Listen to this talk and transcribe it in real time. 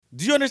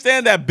Do you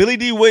understand that Billy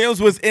D.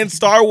 Williams was in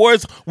Star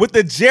Wars with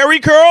the Jerry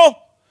curl?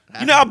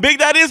 You know how big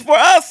that is for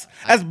us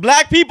as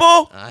black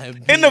people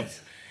in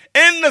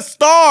the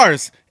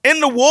stars, in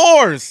the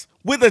wars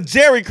with a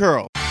Jerry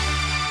curl.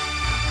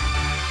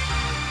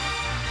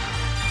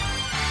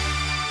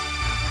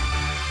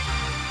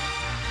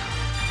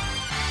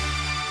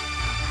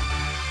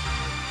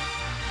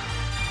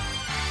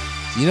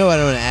 You know what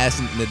I'm gonna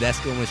ask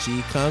Nadeska when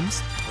she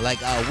comes? Like,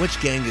 which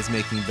gang is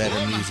making better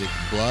music,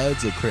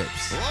 Bloods or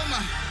Crips?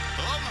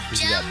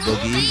 You got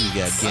Boogie, you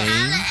got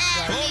Game,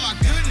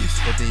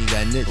 but then you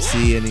got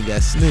Nipsey and you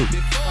got Snoop.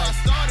 Yeah,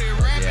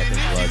 I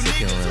think Bloods are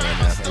killing it right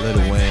now. Lil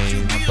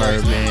Wayne,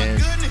 Birdman.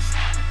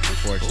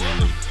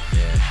 Unfortunately,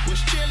 yeah.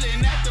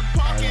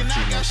 I don't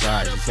see no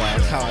sides.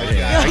 That's how I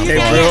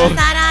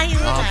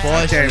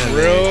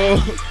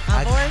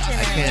I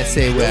can't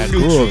say where I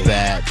grew up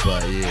at,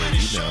 but yeah,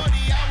 you know.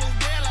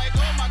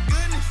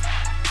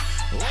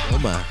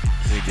 Come on.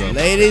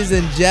 Ladies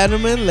and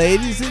gentlemen,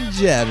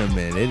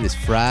 it is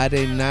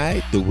Friday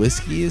night. The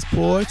whiskey is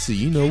poured, so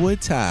you know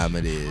what time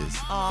it is.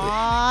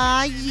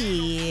 Aw,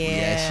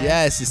 yeah.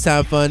 Yes. It's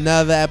time for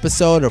another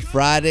episode of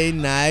Friday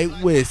Night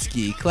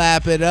Whiskey.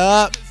 Clap it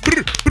up.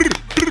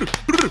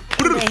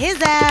 At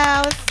his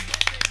house.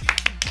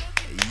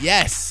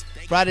 Yes.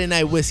 Friday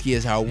Night Whiskey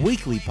is our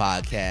weekly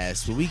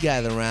podcast where we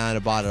gather around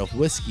a bottle of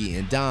whiskey.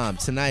 And Dom,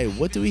 tonight,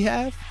 what do we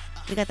have?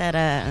 We got that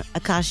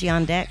Akashi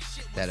on deck.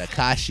 That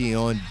Akashi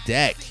on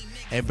deck,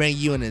 and bring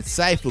you an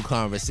insightful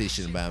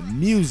conversation about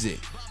music,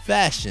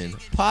 fashion,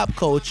 pop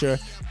culture,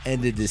 and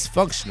the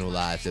dysfunctional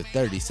lives of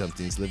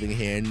 30-somethings living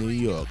here in New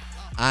York.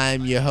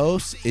 I'm your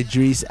host,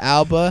 Idris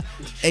Alba,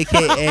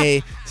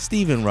 a.k.a.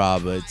 Stephen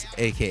Roberts,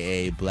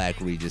 a.k.a. Black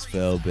Regis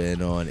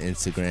Philbin on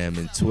Instagram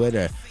and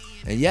Twitter.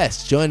 And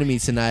yes, joining me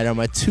tonight are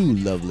my two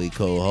lovely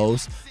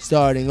co-hosts.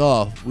 Starting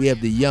off, we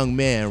have the young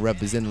man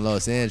representing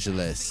Los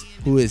Angeles.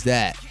 Who is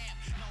that?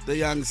 The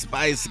young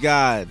Spice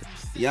God.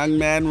 Young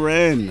man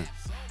Ren.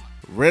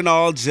 Ren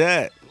all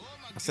jet.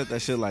 I said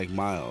that shit like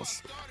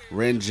Miles.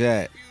 Ren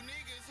jet.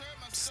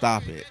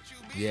 Stop it.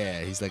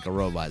 Yeah, he's like a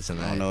robot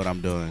tonight. I don't know what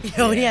I'm doing.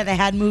 Oh, yeah, they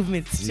had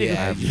movements too. I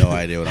have no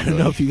idea what I'm I don't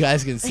doing. know if you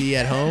guys can see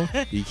at home.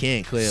 You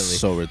can't, clearly.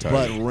 So retarded.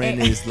 But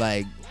Ren is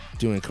like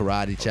doing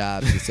karate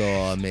chops. It's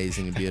all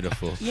amazing and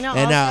beautiful. You know,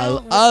 and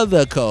also, our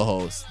other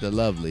co-host, the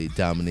lovely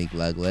Dominique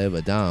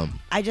Lagleva. Dom.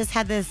 I just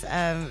had this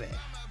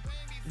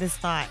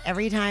thought.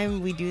 Every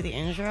time we do the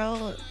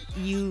intro,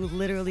 you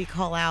literally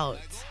call out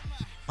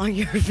on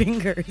your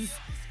fingers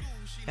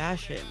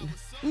fashion,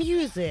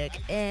 music,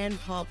 and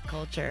pop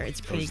culture. It's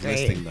pretty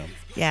great. Listing them.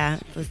 Yeah,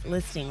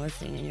 listing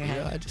in your head.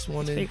 Yeah, I just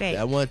It's pretty great.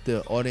 I want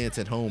the audience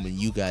at home and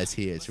you guys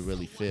here to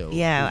really feel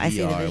Yeah, who I we see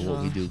the are and visual.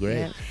 what we do great.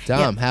 Yeah.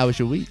 Dom, Yeah. how was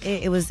your week?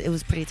 It was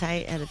pretty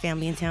tight. I had a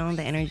family in town.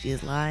 The energy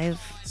is live.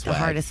 Swag. The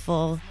heart is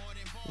full.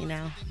 You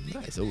know,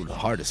 Nice. Oh, the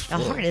heart is the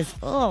full. heart is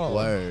full.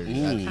 Word.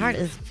 The heart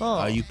is full.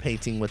 Are you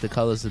painting with the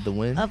colors of the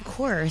wind? Of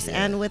course,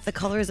 and with the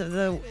colors of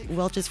the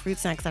Welch's fruit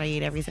snacks that I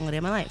eat every single day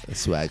of my life.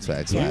 Swag.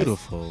 Yes.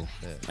 Beautiful.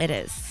 It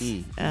is.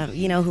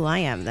 You know who I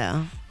am,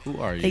 though.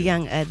 Who are you?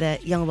 The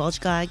young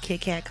Welch god,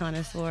 Kit Kat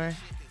connoisseur,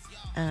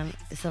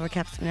 Silver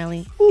Cap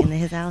Spinelli in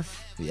his house.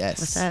 Yes.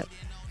 What's up?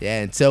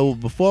 Yeah, and so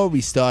before we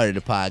started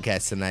the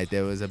podcast tonight,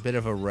 there was a bit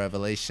of a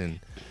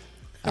revelation.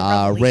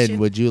 revelation? Ren,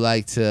 would you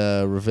like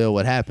to reveal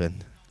what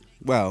happened?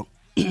 Well,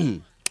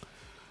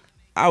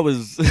 I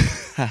was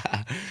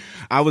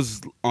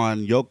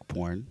on Yoke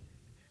Porn,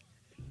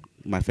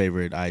 my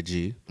favorite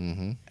IG,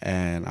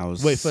 and I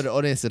was Wait, for the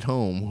audience at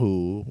home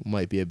who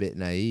might be a bit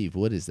naive,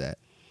 what is that?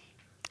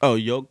 Oh,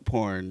 Yoke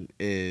Porn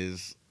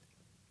is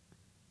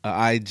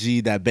a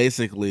IG that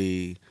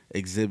basically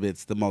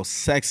exhibits the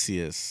most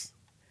sexiest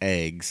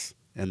eggs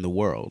in the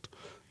world,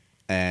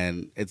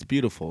 and it's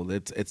beautiful.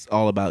 It's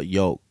all about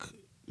yolk.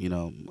 You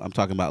know, I'm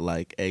talking about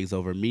like eggs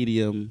over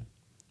medium.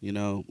 You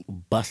know,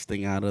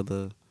 busting out of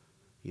the,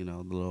 the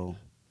little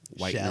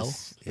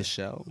whiteness, the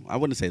shell. I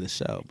wouldn't say the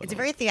shell, but It's a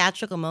very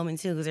theatrical moment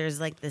too, because there's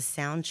like the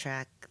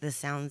soundtrack, the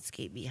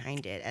soundscape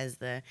behind it as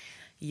the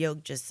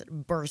yolk just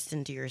bursts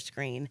into your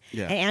screen.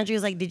 Yeah. And Andrew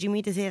was like, "Did you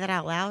mean to say that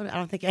out loud?" I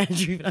don't think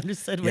Andrew even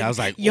understood what I was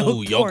like, yolk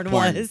 "Ooh, Yoke Porn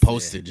was.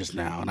 posted just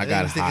now," and I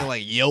got was thinking hot.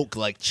 like yolk,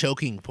 like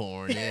choking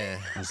porn. Yeah.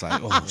 I was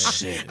like, "Oh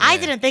shit!" I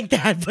didn't think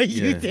that, but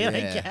you Yeah. did, Yeah.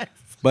 I guess.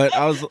 But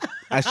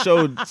I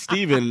showed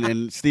Steven,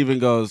 and Steven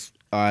goes,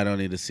 "Oh, I don't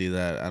need to see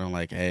that. I don't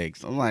like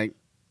eggs." I'm like,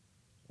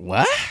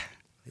 "What?"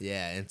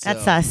 Yeah, and so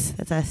That's us.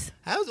 That's us.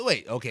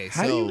 Wait, okay,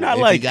 How so do you not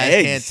if like you guys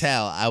eggs? can't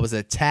tell, I was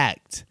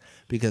attacked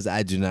because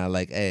I do not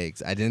like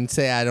eggs. I didn't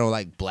say I don't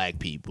like black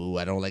people.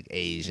 I don't like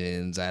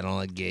Asians. I don't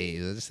like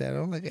gays. I just said I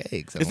don't like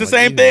eggs. I It's don't the like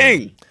same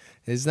anyone. thing.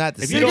 It's not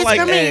the If same. you don't like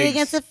discriminating eggs-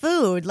 against the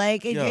food.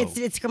 Like Yo. it's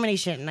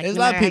discrimination. Like There's a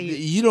no lot of matter how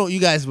people. You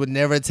guys would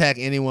never attack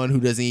anyone who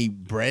doesn't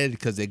eat bread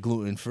because they're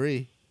gluten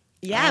free.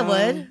 Yeah, I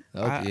would.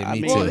 Okay, I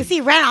me mean- too. Well,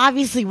 see, Ren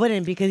obviously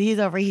wouldn't because he's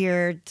over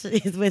here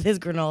with his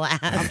granola ass.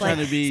 I'm Like, trying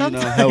to be,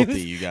 sometimes-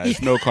 healthy, you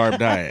guys. No carb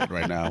diet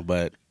right now.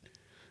 But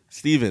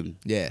Steven,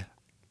 Yeah.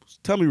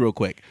 tell me real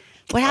quick.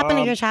 What happened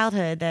in your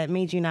childhood that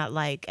made you not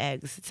like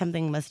eggs?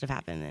 Something must have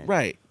happened then.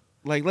 Right.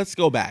 Like, let's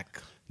go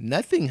back.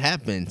 Nothing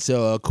happened.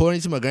 So according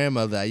to my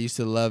grandmother, I used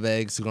to love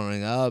eggs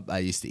growing up. I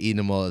used to eat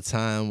them all the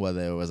time,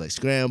 whether it was like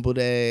scrambled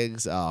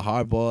eggs,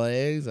 hard-boiled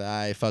eggs.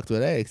 I fucked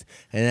with eggs.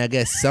 And I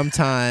guess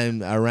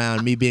sometime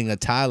around me being a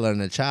toddler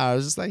and a child, I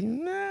was just like,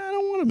 nah, I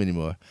don't want them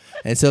anymore.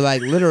 And so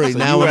like literally So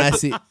now you when were I at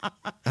see,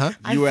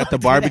 You were at the fucked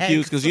with barbecues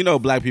eggs. because you know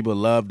black people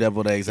love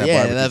deviled eggs at yeah,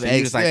 barbecues. I love So you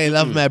eggs. just like, They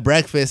love them at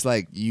breakfast.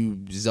 Like you,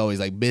 there's always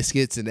like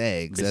biscuits and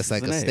eggs. Biscuits That's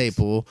like and a eggs.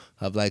 staple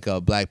of like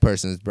a black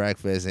person's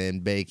breakfast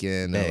and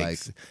bacon. Or like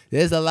Eggs.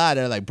 there's a lot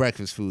of like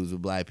breakfast foods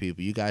with black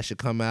people. You guys should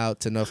come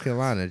out to North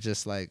Carolina,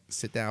 just like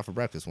sit down for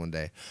breakfast one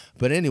day.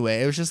 But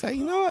anyway, it was just like,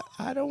 you know what?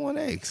 I don't want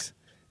eggs.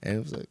 And it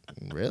was like,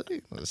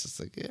 really? I was just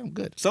like, yeah, I'm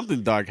good.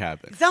 something dark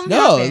happened. Something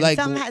No, happened.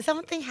 like-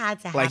 Something had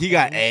to happen. Like he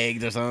got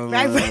egged or something.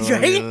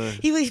 Right.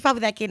 He was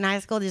probably that kid in high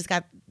school that just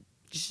got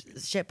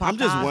shit popped I'm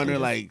just off wondering,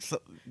 and like,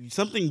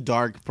 something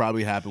dark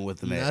probably happened with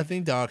the egg.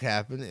 Nothing dark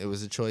happened. It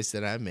was a choice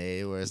that I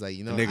made where it's like,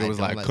 you know, The nigga I was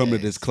don't like, "Come to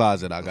eggs. this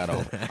closet. I got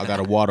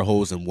a water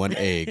hose and one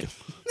egg."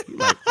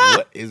 Like,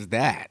 what is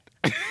that?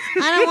 I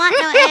don't want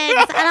no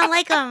eggs. I don't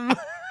like them.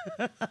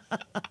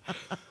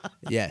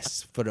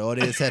 Yes, for the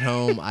audience at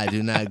home, I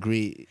do not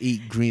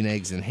eat green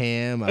eggs and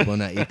ham. I will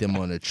not eat them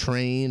on a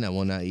train. I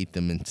will not eat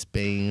them in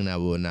Spain. I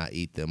will not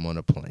eat them on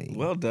a plane.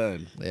 Well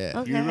done. Yeah,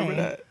 Okay. You remember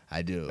that?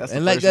 I do. That's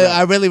And the like first round.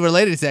 I really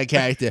related to that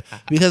character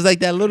because like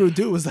that little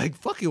dude was like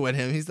fucking with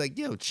him. He's like,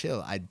 yo,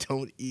 chill. I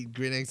don't eat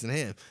green eggs and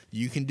ham.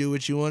 You can do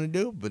what you want to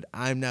do, but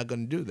I'm not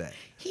going to do that.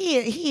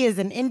 He is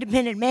an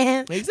independent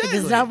man that Exactly.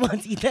 does not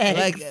want to eat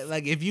eggs.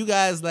 Like if you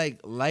guys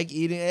like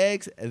eating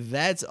eggs,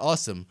 that's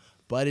awesome.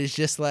 But it's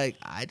just like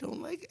I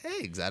don't like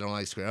eggs. I don't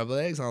like scrambled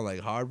eggs. I don't like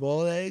hard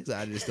boiled eggs.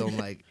 I just don't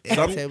like.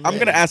 So I'm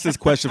gonna ask this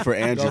question for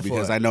Andrew Go for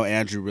because it. I know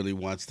Andrew really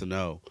wants to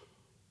know.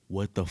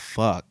 What the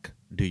fuck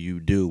do you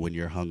do when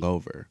you're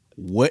hungover?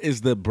 What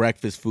is the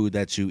breakfast food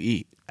that you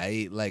eat? I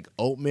eat like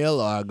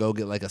oatmeal or I go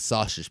get like a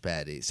sausage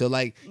patty. So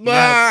like you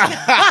know,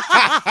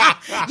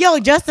 Yo,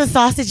 just a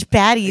sausage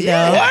patty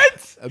though.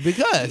 what?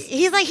 Because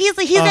He's that cute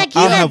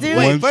I'll that have dude.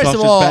 Wait, one first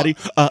of sausage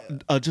all-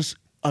 patty. Just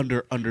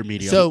under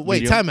medium. so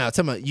wait, medium. time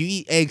out. You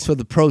eat eggs for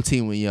the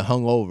protein when you're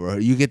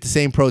hungover. You get the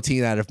same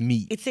protein out of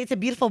meat. It's a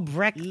beautiful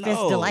breakfast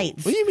No. delight.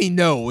 What do you mean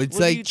no? It's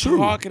What are like you true.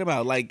 talking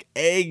about? Like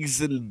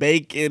eggs and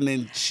bacon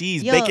and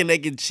cheese, Yo. bacon,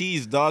 egg, and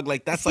cheese, dog.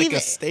 Like that's like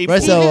a Steven- staple.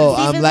 First of all,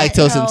 I'm Steven said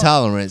lactose no.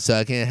 intolerant, so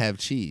I can't have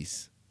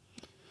cheese.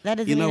 That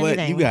doesn't You know mean what?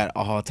 anything. You got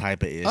all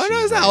type of issues. Oh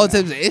no, it's not right all now.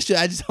 types of issues.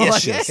 I just don't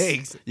like Issues.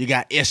 eggs. You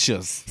got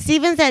issues.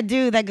 Steven's that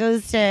dude that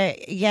goes to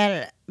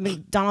get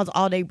McDonald's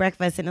all day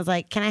breakfast and is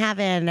like, "Can I have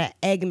an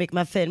egg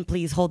McMuffin?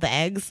 Please hold the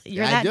eggs."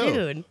 You're I that do.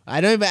 dude, I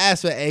don't even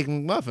ask for egg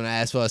McMuffin. I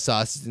ask for a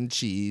sausage and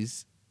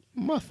cheese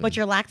muffin. but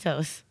you're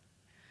lactose.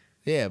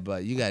 Yeah,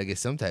 but you gotta get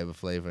some type of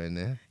flavor in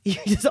there. You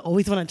just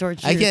always want to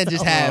torture. I can't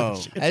just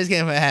yourself. have. I just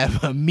can't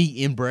have a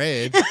meat and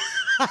bread.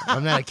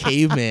 I'm not a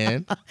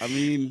caveman. I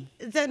mean,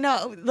 So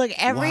no, look,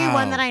 everyone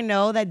Wow. that I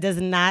know that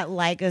does not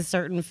like a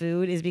certain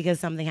food is because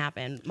something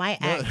happened. My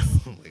ex,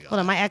 Oh my God. hold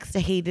on, my ex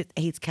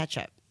hates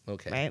ketchup,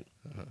 Okay. right?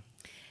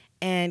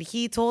 And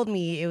he told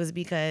me it was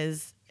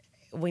because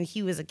when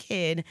he was a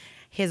kid,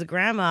 his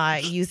grandma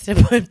used to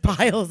put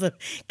piles of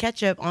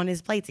ketchup on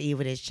his plate to eat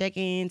with his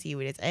chicken, to eat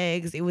with his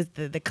eggs. It was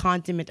the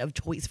condiment of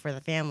choice for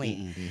the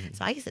family.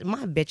 So I used to,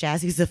 my bitch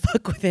ass used to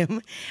fuck with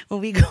him when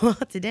we go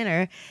out to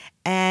dinner.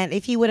 And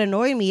if he would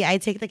annoy me,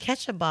 I'd take the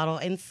ketchup bottle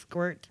and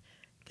squirt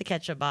the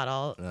ketchup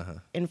bottle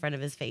in front of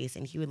his face,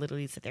 and he would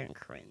literally sit there and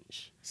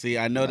cringe. see,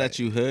 I know that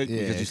you hood Yeah,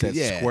 because you said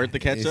yeah, squirt the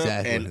ketchup,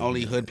 exactly. and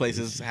only hood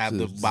places have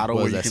the So- bottle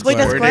what where is you that, can With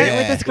the squirt squirt, it.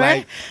 with the squirt.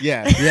 Like,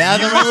 yeah. Yeah,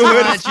 the Hood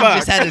as restaurant you fuck.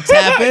 just had to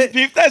tap it.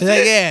 Peep that Like,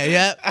 shit.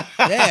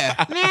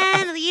 yeah.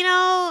 Man, you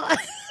know,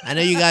 I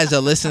know you guys are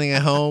listening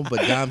at home,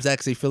 but Dom's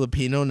actually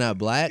Filipino, not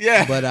black.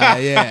 Yeah. But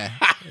yeah,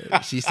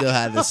 she still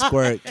had the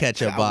squirt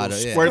ketchup I will bottle.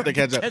 Yeah. Squirt the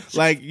ketchup.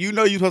 Like you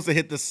know, you're supposed to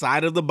hit the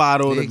side of the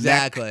bottle. the neck.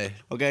 Exactly.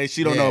 Okay,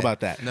 she don't Yeah. know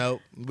about that.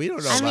 No, we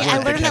don't know. I about mean, that.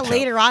 I learned that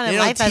later on in They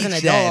don't life as an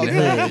teach that adult. in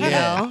the hood, You yeah.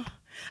 know,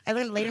 I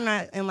learned later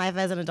on in life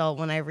as an adult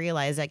when I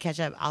realized that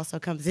ketchup also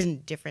comes in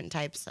different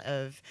types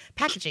of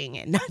packaging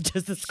and not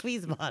just a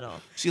squeeze bottle.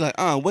 She like,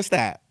 what's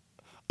that?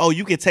 Oh,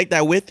 you can take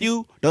that with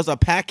you? Those are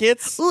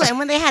packets? Ooh, and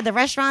when they had the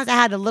restaurants that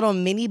had the little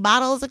mini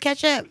bottles of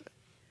ketchup,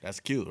 That's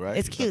cute, right?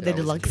 it's cute. that The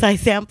was deluxe size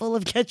sample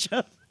of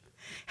ketchup.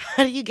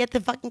 How do you get the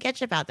fucking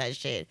ketchup out that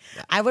shit?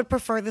 I would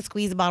prefer the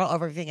squeeze bottle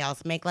over everything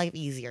else. Make life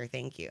easier.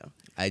 Thank you.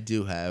 I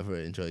do, however,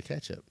 enjoy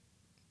ketchup.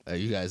 Are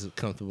you guys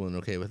comfortable and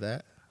okay with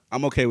that?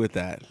 I'm okay with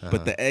that.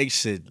 But the egg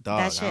shit, dog,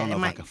 that shit, I don't know if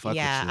I might- can fuck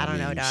yeah, with you. I don't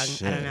know, mean, dog.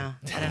 shit. I don't know.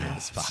 I don't know.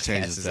 This podcast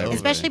Changes is everything. over.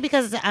 Especially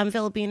because I'm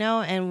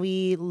Filipino and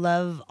we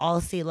love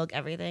all silog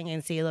everything,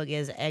 and silog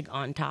is egg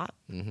on top.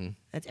 Mm-hmm.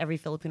 That's every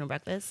Filipino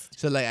breakfast.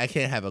 So, like, I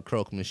can't have a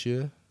croque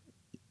monsieur.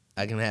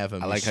 I can have a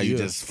I like how you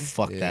monsieur. just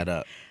fucked Yeah. that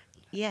up.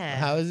 Yeah.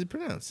 How is it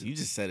pronounced? You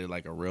just said it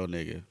like a real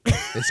nigga.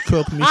 It's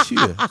croque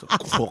monsieur.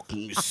 Croque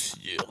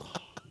monsieur.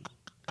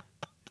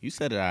 You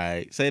said it all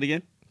right. Say it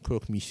again.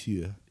 Croque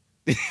monsieur.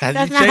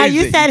 That's not how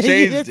you said it. You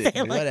changed didn't say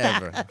it like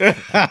Whatever.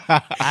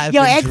 that. I've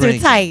Yo, been eggs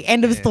drinking. are tight.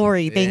 End of Yeah.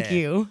 story. Thank Yeah.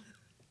 you.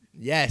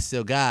 Yes,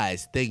 so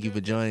guys, thank you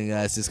for joining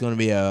us. It's going to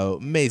be an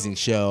amazing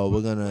show.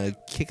 We're going to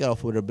kick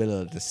off with a bit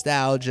of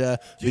nostalgia.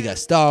 We got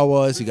Star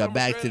Wars, we got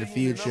Back to the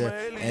Future,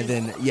 and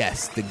then,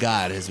 yes, the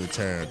God has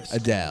returned.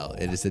 Adele.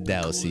 It is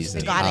Adele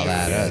season. The goddess. Holla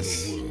at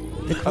us.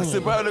 The I sit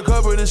queen. by the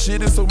cover, this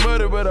shit is so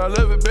muddy, but I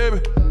love it,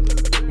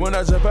 baby. When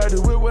I jump out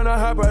the whip, when I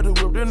hop out the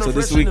whip, then So I'm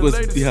this fresh week in the was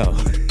latest. yo.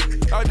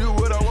 I do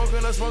what I want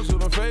and I smoke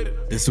till I'm faded.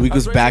 This week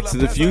was Back to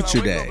the Future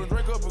Day.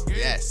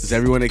 Yes. Is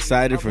everyone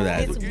excited for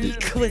that? This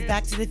week was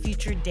Back to the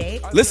Future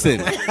Day. Listen,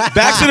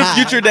 Back to the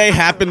Future Day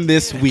happened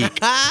this week.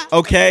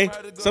 Okay?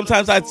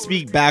 Sometimes I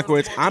speak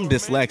backwards. I'm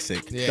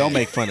dyslexic. Yeah. Don't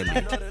make fun of me.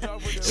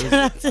 Shout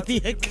out to the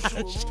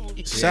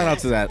Akashi. Shout out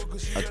to that.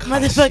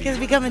 Motherfuckers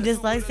becoming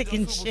dyslexic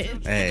and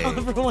shit. Hey,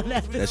 over one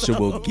episode. that shit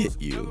will get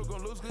you.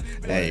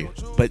 Hey,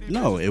 but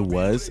no, it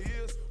was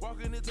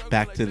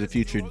Back to the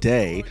Future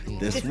Day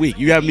this week.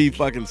 You have me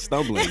fucking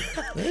stumbling.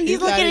 He's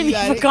looking at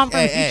me for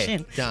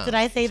confirmation. Dom, Did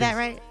I say that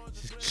right?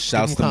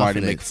 Shouts give to him Marty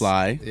confidence.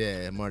 McFly.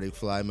 Yeah, Marty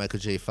McFly, Michael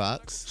J.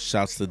 Fox.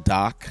 Shouts to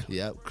Doc.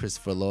 Yep,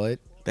 Christopher Lloyd.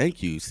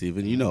 Thank you,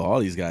 Steven. You know all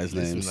these guys'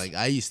 Listen, names. like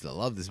I used to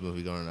love this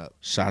movie growing up.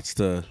 Shouts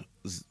to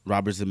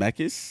Robert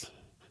Zemeckis.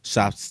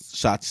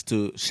 Shouts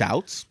to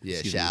Shouts. Yeah,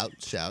 Excuse me.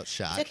 shout.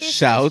 Okay.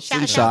 Shouts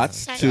and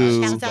shots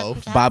to shouts,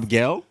 both. shouts. Bob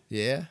Gale,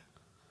 Yeah,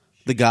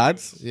 the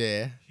gods,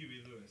 yeah,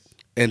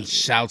 and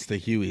shouts to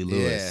Huey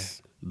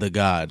Lewis, the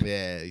god.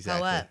 yeah,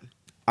 exactly. what?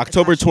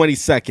 October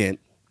 22nd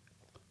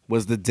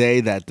was the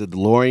day that the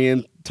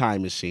DeLorean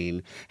time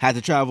machine had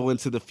to travel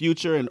into the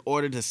future in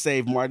order to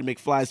save Marty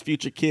McFly's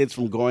future kids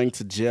from going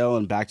to jail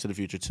and Back to the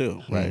Future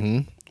 2,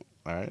 right?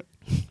 All right.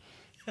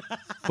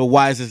 But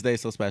why is this day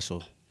so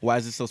special? Why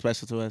is it so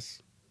special to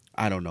us?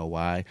 I don't know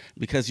why.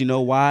 Because you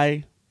know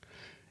why?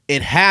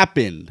 It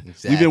happened. We've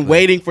Exactly. been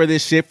waiting for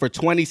this shit for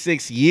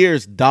 26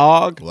 years,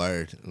 dog.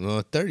 Word.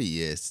 Well, 30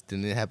 years.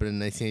 Didn't it happen in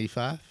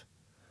 1985?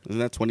 Isn't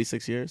that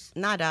 26 years?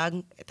 Nah,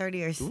 dog. 30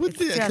 years.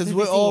 Because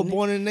we're all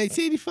born in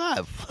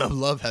 1985. I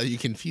love how you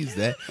confuse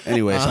that.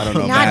 Anyways, I don't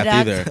know Nah, math dog,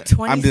 either. 26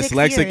 I'm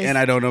dyslexic years. and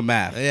I don't know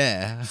math.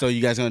 Yeah. So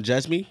you guys gonna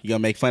judge me? You gonna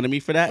make fun of me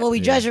for that? Well,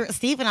 we judge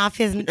Stephen off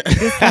his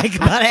dislike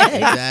about eggs.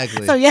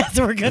 Exactly. So yes,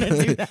 we're gonna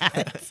do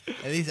that.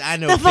 At least I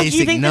know The fuck you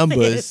basic think this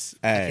numbers is?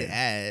 I Hey. can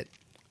add.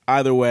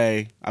 Either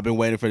way, I've been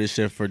waiting for this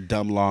shit for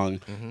dumb long.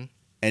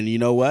 And you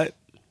know what?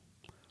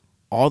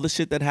 All the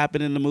shit that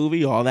happened in the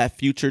movie, all that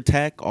future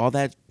tech, all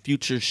that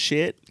future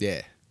shit,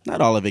 Yeah. not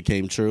all of it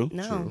came true.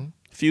 No.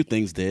 A few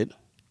things did.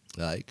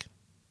 Like,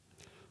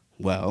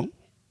 Well,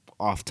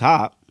 off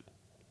top,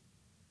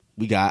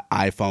 we got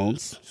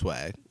iPhones,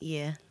 swag.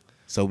 Yeah.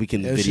 so we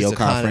can It was video just a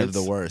kind conference.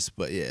 of the worst,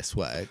 but yeah,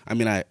 swag. I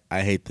mean, I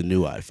hate the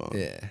new iPhone.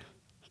 Yeah.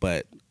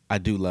 But I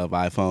do love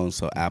iPhones,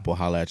 so Apple,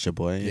 holla at your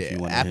boy. If Yeah. you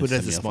want Apple to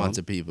doesn't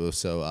sponsor people,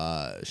 so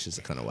it's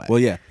just kind of whack. Well,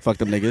 yeah, fuck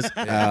them niggas.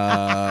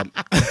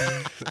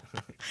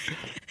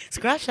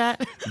 Scratch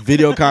that.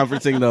 Video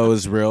conferencing though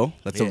is real.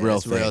 That's Yeah, a real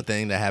it's thing. a real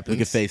thing that happens.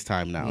 We can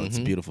FaceTime now. It's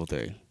a beautiful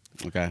thing.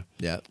 Okay.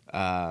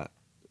 Yeah.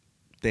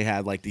 They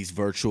had like these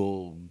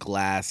virtual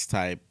glass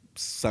type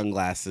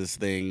sunglasses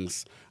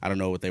things. I don't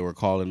know what they were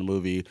called in the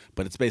movie,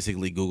 but it's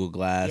basically Google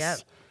Glass. Yep.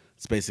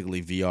 It's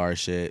basically VR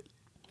shit.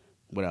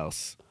 What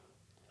else?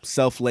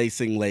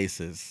 Self-lacing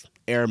laces.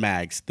 Air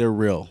Mags. They're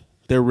real.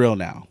 They're real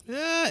now.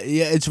 Yeah,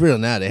 it's real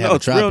now. They have No, a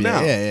it's drop real yet.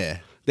 now. Yeah.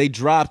 They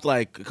dropped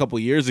like a couple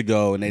years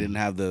ago and they didn't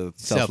have the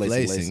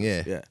self-lacing Self-lacing,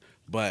 laces. yeah.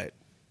 But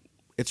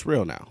it's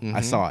real now.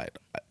 I saw it.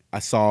 I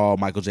saw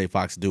Michael J.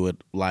 Fox do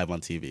it live on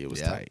TV. It was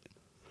Yeah. tight.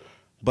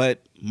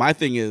 But my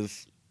thing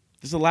is,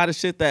 there's a lot of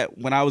shit that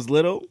when I was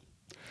little,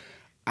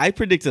 I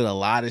predicted a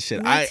lot of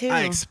shit. Me I too.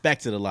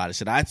 expected a lot of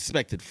shit. I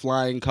expected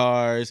flying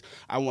cars.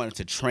 I wanted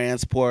to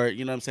transport.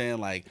 You know what I'm saying?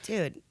 Like,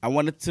 Dude. I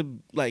wanted to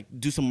like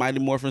do some Mighty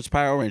Morphin's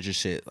Power Ranger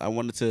shit. I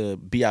wanted to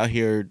be out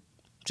here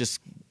just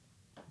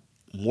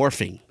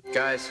morphing.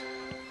 Guys,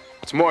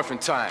 it's morphin'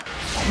 time.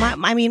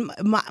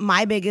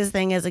 My biggest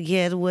thing as a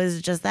kid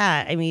was just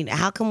that. I mean,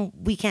 how come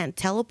we can't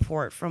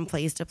teleport from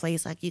place to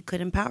place like you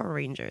could in Power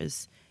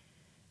Rangers?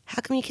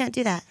 How come you can't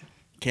do that?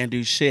 Can't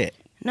do shit.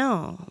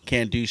 No.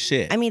 Can't do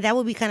shit. I mean, that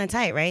would be kind of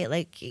tight, right?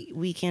 Like,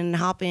 we can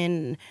hop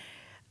in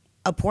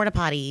a porta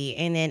potty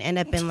and then end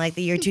up in like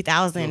the year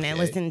 2000 and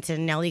listen to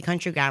Nelly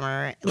Country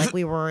Grammar like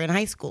we were in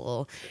high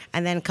school,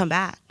 and then come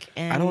back.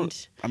 And I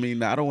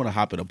don't want to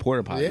hop in a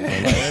porta potty. Yeah. but,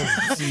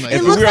 like, That seems like It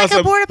If looks we were on like a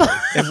some- porta potty.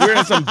 if we're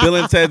in some Bill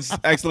and Ted's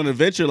Excellent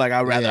Adventure, like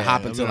I'd rather Yeah,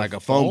 hop into I mean, like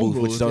a phone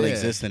booth, which booth, don't yeah.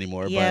 exist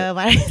anymore. Yeah,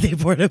 but I say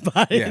porta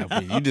potty. But yeah,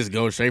 but you just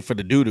go straight for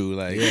the doo doo.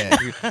 Like, Yeah.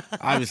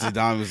 obviously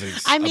Dom was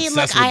I mean,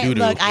 look, obsessed with doo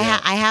doo.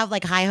 I have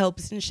like high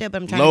hopes and shit,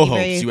 but I'm trying Low to be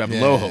very. hopes. You have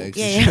Yeah, low hopes.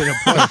 Yeah, she's in a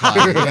porta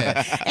potty,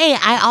 yeah. Hey,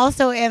 I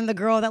also am the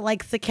girl that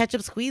likes the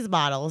ketchup squeeze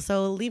bottle,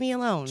 so leave me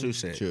alone. True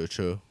shit.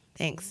 True.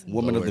 Thanks.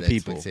 Woman of Lowered the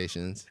people.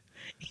 Expectations.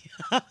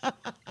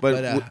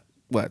 But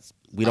what?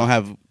 We don't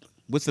have.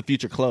 What's the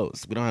future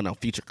clothes? We don't have no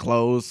future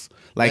clothes.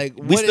 Like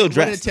we what still it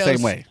dress the tells-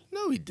 same way.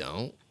 No, we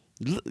don't.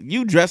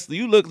 You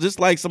look just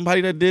like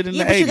somebody that did in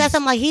Yeah, the but 80s. you got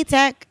something like Heat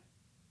Tech.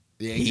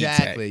 Yeah, Heat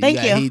exactly. Thank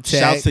got you. Heat Tech.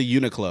 Shouts to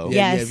Uniqlo.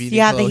 Yeah, Yes,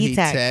 you have the Uniqlo, Heat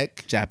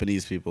Tech.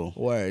 Japanese people.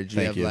 Word. You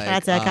Thank have you. like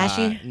Shout out to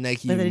Akashi.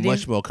 Nike What did they do?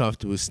 much more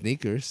comfortable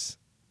sneakers.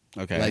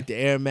 Okay. Like the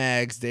Air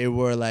Mags, they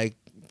were like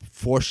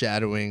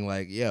foreshadowing,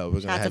 like, yo,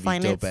 we're Shout gonna out to have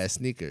these Flyknits. dope ass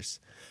sneakers.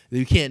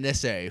 You can't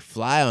necessarily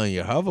fly on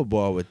your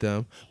hoverboard with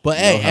them, but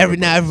No hey, every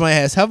now hoverboards. everybody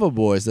has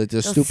hoverboards, like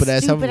those stupid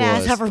ass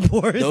hoverboards.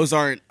 hoverboards. Those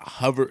aren't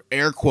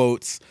air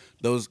quotes.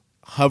 Those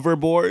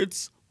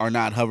hoverboards are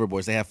not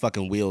hoverboards. They have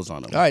fucking wheels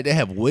on them. All right, they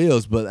have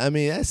wheels, but I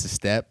mean that's a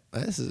step.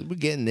 We're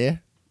getting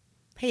there.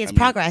 Hey, it's I mean-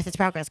 progress. It's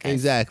progress, guys.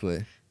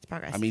 Exactly. It's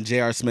progress. I mean,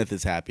 J.R. Smith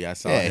is happy. I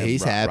saw Yeah, him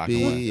he's happy.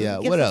 rocking one. Yeah.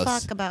 Gives What a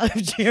else? Fuck about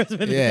if J.R.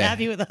 Smith Yeah. is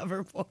happy with the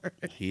hoverboard.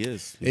 He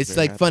is. He's It's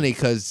very like happy. funny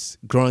because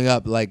growing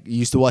up, like you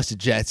used to watch the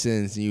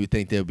Jetsons, and you would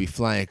think there would be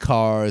flying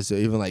cars, or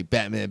even like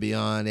Batman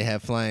Beyond, they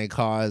have flying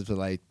cars, but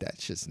like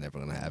that shit's never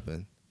gonna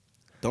happen.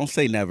 Don't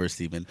say never,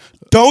 Steven.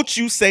 Don't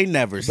you say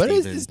never, But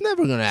Steven. it's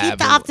never gonna Keep happen.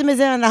 the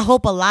optimism and the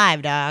hope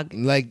alive, dog.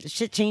 Like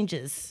Shit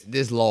changes.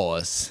 there's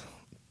laws.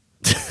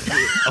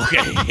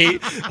 Okay.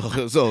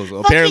 so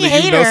apparently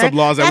you know hater. some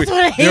laws. That's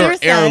what a there are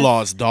hater air says.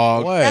 laws,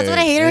 dog. That's what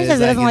a hater And says,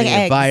 it's he doesn't like in the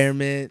eggs.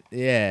 environment.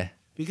 Yeah,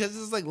 because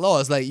it's like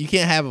laws. Like you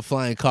can't have a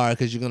flying car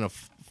because you're gonna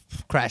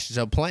crash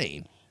into a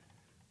plane.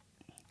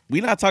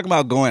 We're not talking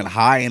about going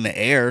high in the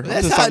air. I'm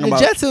That's just how talking the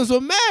about. Jetsons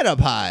were mad up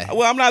high.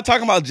 Well, I'm not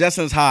talking about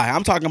Jetsons high.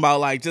 I'm talking about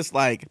like just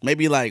like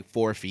maybe like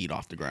 4 feet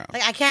off the ground.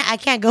 Like I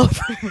can't go.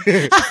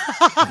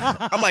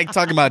 I'm like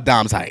talking about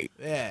Dom's height.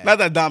 Yeah. Not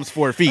that Dom's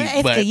 4 feet,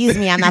 but Excuse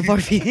me, I'm not 4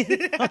 feet.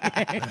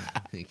 Okay.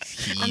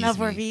 I'm not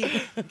 4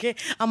 feet. Okay.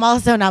 I'm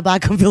also not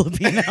black and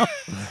Filipino.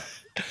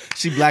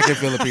 she black and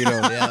Filipino.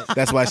 Yeah.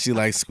 That's why she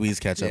likes squeeze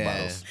ketchup Yeah.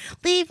 bottles.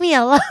 Leave me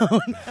alone.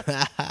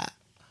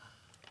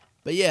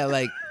 But yeah,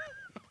 like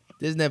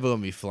there's never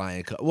gonna be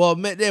flying cars. Well,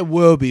 there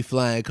will be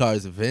flying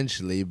cars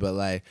eventually, but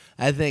like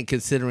I think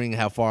considering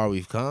how far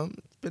we've come,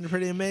 it's been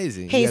pretty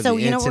amazing. Hey, have so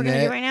the you know what we're gonna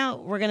do internet. right now?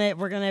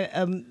 We're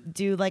gonna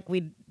do like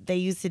they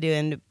used to do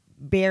and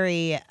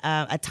bury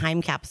a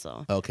time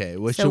capsule. Okay,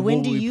 what So should when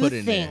what do will we you put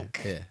in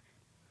think- there? Yeah.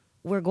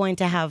 We're going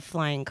to have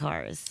flying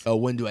cars. Oh,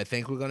 when do I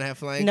think we're gonna have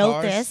flying Note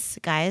cars? this,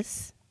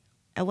 guys.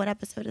 What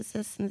episode is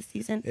this in the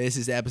season? This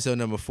is episode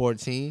number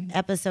 14.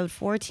 Episode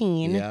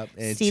 14. Yep,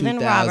 in Stephen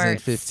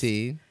Roberts,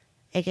 2015,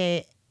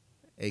 aka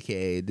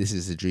aka this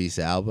is Idris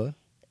Elba.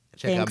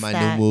 Check out Thinks my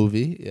that- new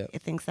movie.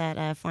 Yep. thinks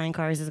that flying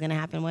cars is going to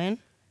happen when?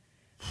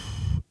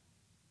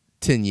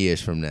 10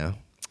 years from now.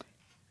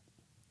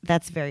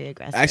 That's very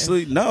aggressive.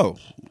 Actually, no.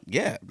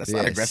 Yeah, that's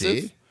not Yeah, aggressive.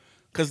 see?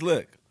 Because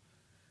look,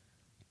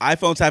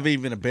 iPhones haven't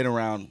even been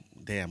around.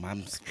 Damn, I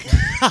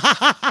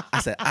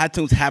said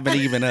iTunes haven't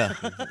even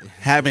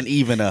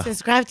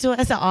subscribe to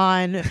us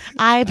on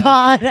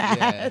iPod.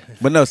 Yeah.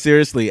 But no,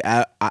 seriously,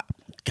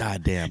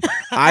 God damn.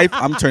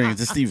 I'm turning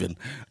to Steven.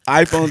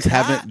 iPhones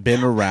haven't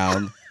been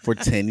around for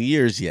 10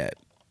 years yet.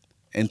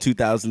 In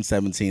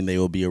 2017, they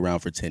will be around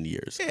for 10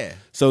 years. Yeah.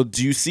 So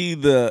do you see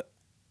the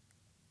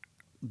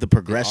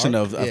progression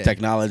of Yeah. Mm-hmm.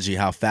 technology,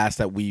 how fast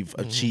that we've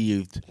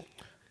achieved?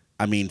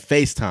 I mean,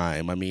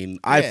 FaceTime. I mean,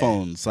 Yeah.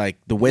 iPhones. Like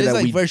the way It's that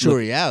like we virtual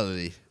look-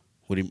 reality.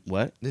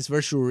 What? It's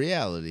virtual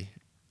reality.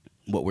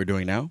 What we're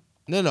doing now?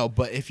 No,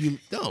 but if you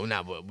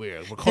not what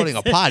we're recording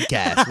a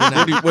podcast. We're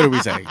not, What are we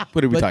saying?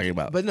 What are we but, talking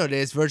about? But no,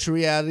 there's virtual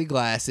reality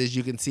glasses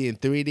you can see in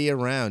 3D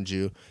around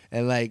you,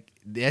 and like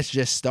that's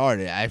just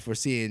started. I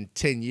foresee in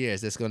 10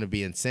 years that's going to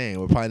be insane.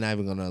 We're probably not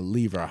even going to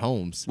leave our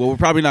homes. Well, we're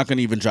probably not going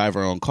to even drive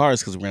our own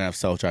cars because we're going to have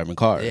self-driving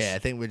cars. Yeah, I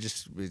think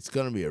it's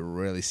going to be a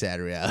really sad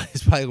reality.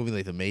 It's probably going to be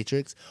like The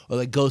Matrix or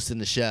like Ghost in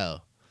the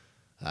Shell.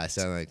 I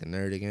sound like a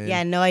nerd again.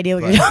 Yeah, no idea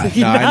what But- you're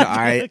talking No, I know.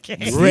 about.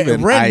 Okay.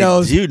 Steven, Ren I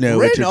knows. do know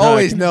what Ren you're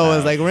always talking knows.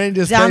 about. Like Ren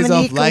just plays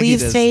Dominique off like he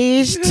leaves does.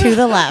 stage to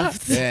the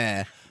left.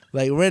 Yeah.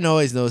 Like Ren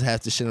always knows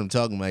half the shit I'm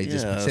talking about. He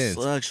just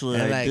pretends. actually,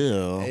 And, I like,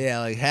 do. Yeah,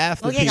 like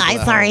half the Okay, people guys,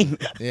 at sorry. home-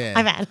 Yeah.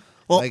 My bad.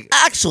 Well, Like-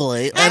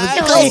 actually,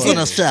 Actually. Ghost in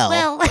a Shell.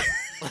 Well,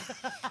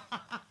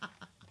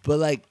 But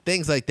like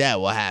things like that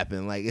will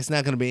happen. Like it's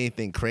not gonna be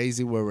anything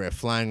crazy where we're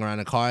flying around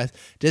in cars.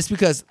 Just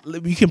because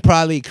we can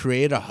probably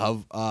create a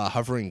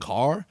hovering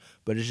car,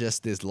 but it's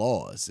just there's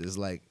laws. It's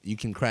like you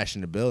can crash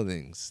into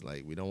buildings.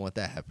 Like we don't want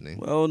that happening.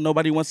 Well,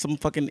 nobody wants some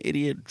fucking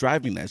idiot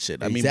driving that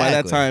shit. I mean, by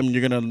that Exactly. time,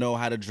 you're going to know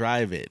how to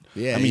drive it.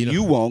 Yeah, I mean, you know-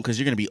 you won't because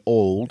you're going to be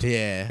old.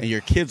 Yeah. And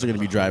your kids are going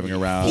to be driving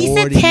around. he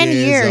said 40 10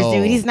 years years, old.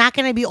 dude. He's not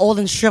going to be old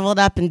and shriveled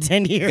up in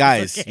 10 years.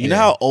 Guys, okay? you know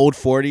how old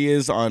 40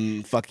 is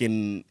on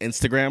fucking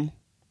Instagram?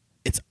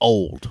 It's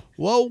old.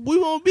 Well, we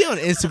won't be on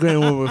Instagram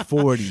when we're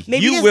 40.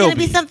 Maybe You there's will going to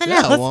be be. something Yeah,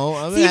 I else. won't.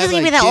 I'm See, gonna he's act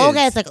going to be like that old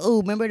guy. kids. It's like,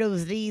 oh, remember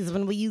those days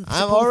when we used to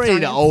I'm post already on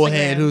the old Instagram?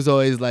 head who's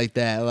always like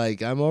that.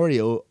 Like I'm already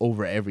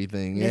over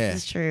everything. Yeah. This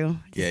is true.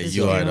 Yeah, This is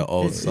you are true. the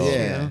old This is soul.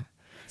 Yeah. true.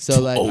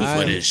 So like Over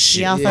I'm- this shit.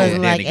 He also Yeah.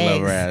 doesn't like Danny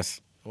Glover eggs.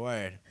 ass.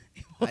 Word.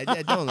 I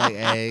don't like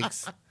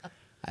eggs.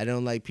 I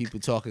don't like people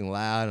talking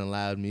loud and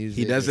loud music.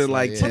 He doesn't It's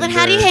like yeah. Well, then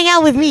how do you Tinder. hang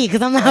out with me?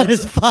 Because I'm loud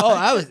as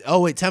fuck.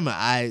 Wait, time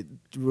out.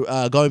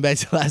 Going back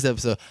to the last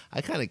episode,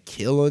 I kind of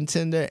kill on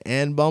Tinder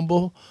and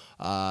Bumble.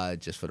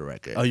 Just for the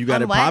record. Oh, you got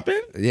On it what?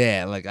 popping?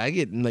 Yeah, like I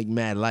get like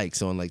mad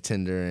likes on like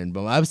Tinder and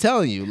Bumble. I was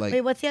telling you, like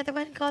Wait, what's the other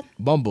one called?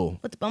 Bumble.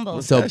 What's Bumble?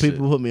 What's So that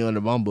people shit? put me on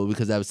the Bumble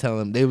because I was telling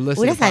them they were Ooh,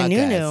 listening that's to that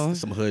podcasts. new.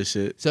 Some hood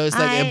shit. So it's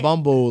like in I-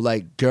 Bumble,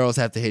 like girls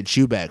have to hit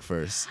you back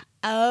first.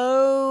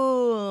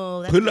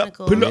 Oh, that's Pull kinda up,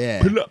 cool. pull up,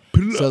 Yeah. pull up,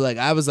 pull up. So like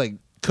I was like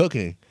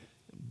cooking,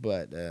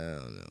 but I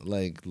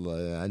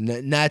don't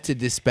know, not to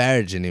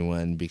disparage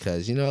anyone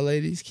because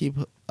ladies keep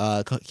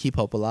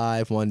hope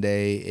alive. One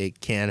day it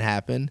can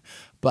happen,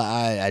 but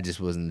I just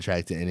wasn't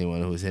attracted to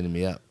anyone who was hitting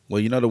me up. Well,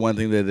 you know the one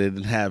thing that they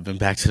didn't have in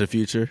Back to the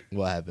Future?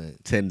 What happened?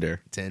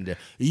 Tinder. Tender.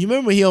 You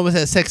remember when he almost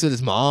had sex with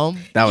his mom?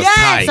 That was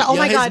Yes! tight. Oh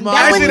my Yo, his god, mom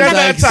that was was Actually, like-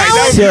 that's that not tight.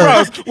 That was Sir.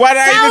 gross. Why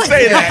did I even That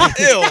say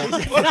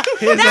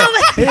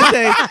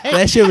that? Ew.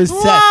 That shit was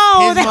Whoa,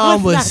 tight. His that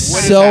mom was was not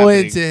What is so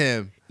happening? into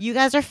him. You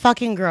guys are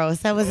fucking gross.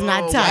 That was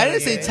not Oh, tight. I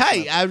didn't say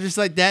tight. I was just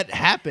like that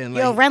happened.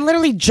 Like, Yo, Ren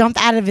literally jumped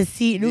out of his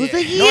seat and it was Yeah.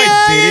 like, No, yeah,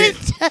 I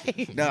it's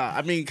tight. No,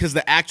 I mean, because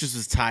the actress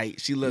was tight.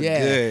 She looked yeah,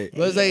 good.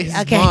 But it was like his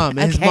Okay, mom.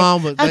 And his okay.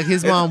 mom was like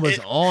his mom was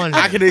on.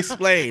 I him. can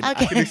explain. I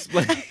can Okay.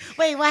 explain.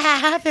 Wait, what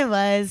happened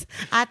was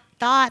I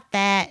thought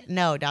that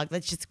no, dog.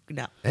 Let's just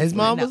no. His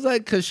mom No. was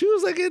like, cause she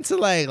was like into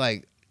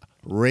like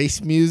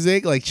race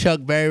music. Like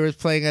Chuck Berry was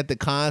playing at the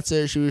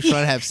concert. She was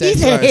trying to have He sex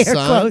with said her air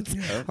son. quotes.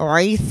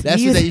 Race.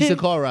 That's what they used to music.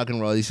 call rock and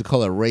roll. They used to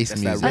call it race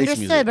That's that music. race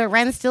Understood, music. but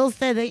Ren still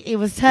said that it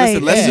was tight.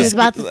 Listen, let's He was just-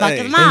 about to fuck hey,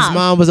 his his mom. His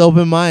mom was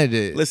open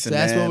minded. Listen, so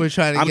that's man, what we're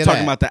trying to I'm get talking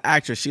at. about the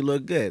actress. She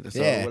looked good.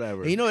 So yeah,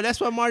 whatever. And that's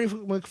why Marty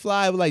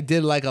McFly like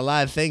did like a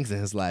lot of things in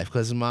his life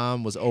because his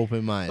mom was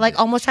open minded. Like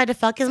almost tried to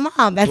fuck his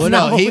mom. That's well,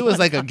 not no, he what- was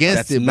like against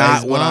That's it. But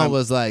not his what mom I'm-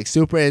 was like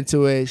super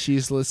into it. She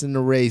used to listen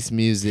to race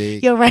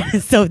music. Yo, Ren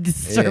is so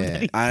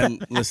disturbing.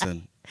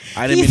 Listen.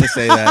 I didn't mean to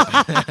say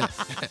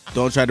that.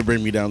 Don't try to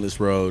bring me down this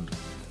road.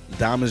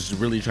 Dom is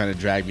really trying to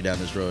drag me down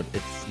this road.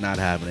 It's not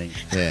happening.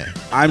 Yeah,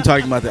 I'm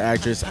talking about the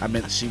actress. I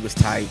meant she was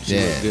tight. She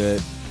Yeah. looked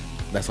good.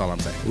 That's all I'm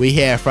saying. we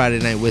here at Friday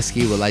Night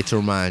Whiskey would like to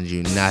remind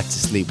you not to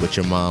sleep with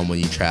your mom when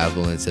you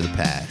travel into the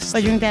past.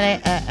 But drink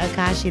that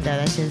Akashi though.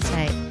 That shit's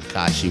tight.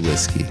 Kashi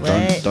whiskey.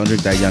 What? Don't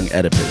drink that young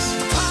Oedipus.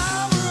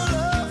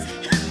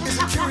 It's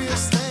a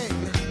curious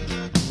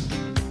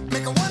thing.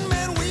 Make a one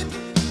man weep,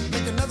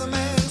 make another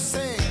man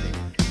sing.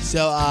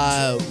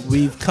 So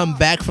we've come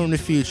back from the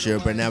future,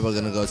 but now we're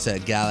gonna go to a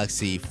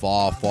galaxy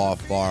far, far,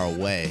 far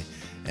away.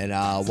 And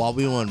while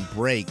we were on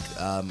break,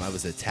 I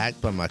was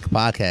attacked by my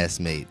podcast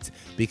mates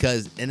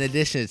because in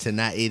addition to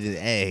not eating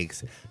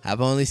eggs, I've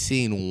only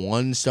seen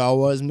one Star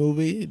Wars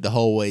movie the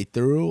whole way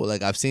through.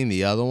 Like I've seen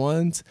the other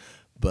ones,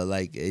 but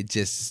like it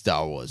just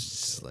Star Wars,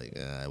 just like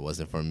it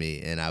wasn't for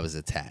me, and I was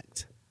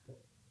attacked.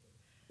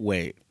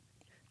 Wait,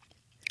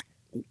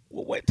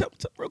 real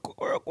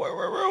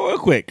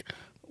quick.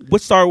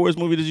 What Star Wars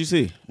movie did you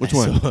see? Which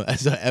one? I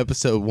saw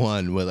episode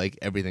 1 where like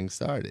everything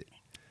started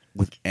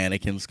With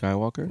Anakin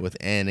Skywalker? with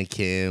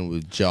Anakin,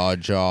 with Jar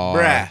Jar.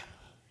 Bruh.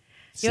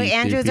 Yo,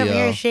 Andrew's over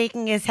here C-3PO.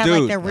 shaking his head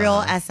Dude, like the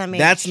real SMH.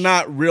 That's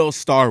not real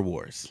Star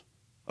Wars.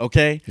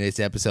 Okay? It's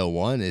episode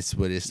 1. It's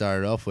what it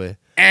started off with.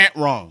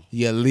 Wrong.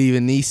 You got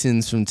Liam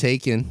Neeson's from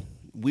Taken.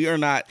 We are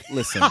not.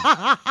 Listen,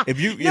 if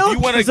you No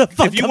one gives a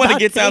fuck want to about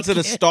get down to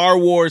the Taken. Star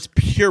Wars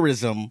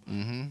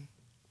purism,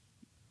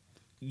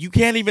 you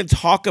can't even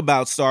talk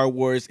about Star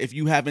Wars if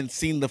you haven't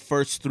seen the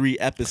first 3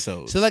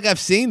 episodes. So like I've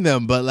seen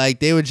them, but like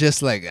they were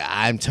just like,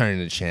 I'm turning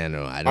the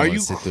channel. I don't Are wanna you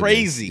sit through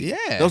crazy? this."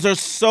 Yeah, those are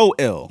so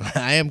ill.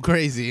 I am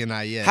crazy, and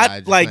I just How-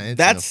 not like into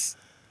that's.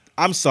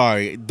 I'm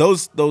sorry.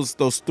 Those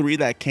 3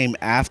 that came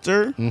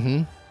after.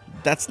 them.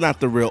 That's not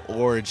the real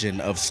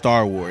origin of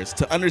Star Wars.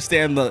 To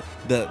understand the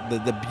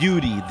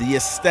beauty, the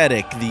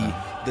aesthetic,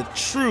 the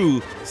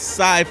true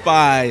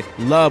sci-fi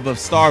love of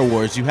Star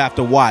Wars, you have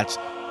to watch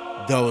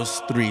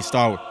those 3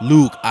 Star Wars.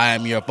 Luke, I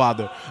am your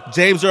father.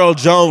 James Earl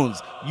Jones,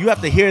 you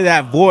have to hear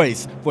that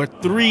voice for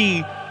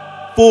 3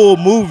 full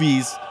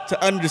movies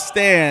to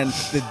understand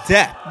the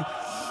depth.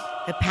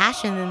 the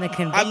passion and the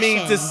conviction. I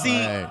mean, to see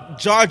Right.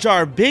 Jar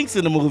Jar Binks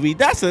in the movie,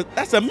 that's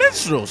a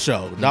minstrel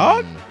show,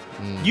 dog.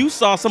 You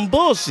saw some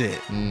bullshit.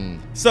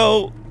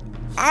 So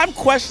I'm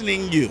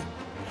questioning you.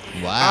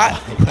 Wow.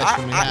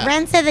 Question me how.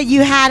 Ren said that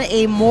you had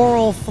a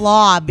moral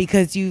flaw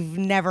because you've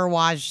never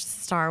watched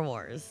Star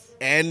Wars.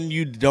 And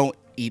you don't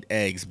eat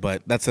eggs,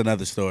 but that's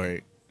another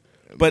story.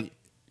 But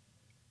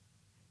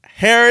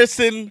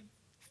Harrison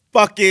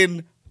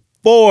fucking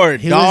Ford,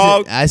 He was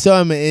dog. I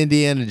saw him in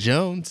Indiana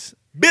Jones.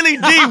 Billy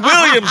D.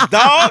 Williams,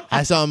 dog.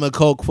 I saw him in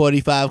Coke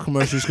 45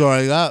 commercials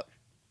growing up.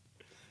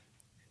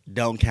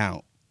 Don't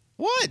count.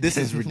 What? This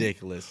is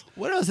ridiculous.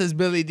 What else has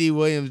Billy D.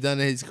 Williams done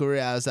in his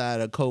career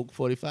outside of Coke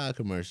 45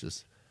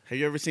 commercials? Have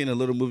you ever seen a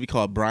little movie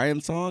called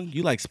Brian Song?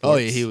 You like sports? Oh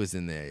yeah, he was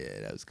in there.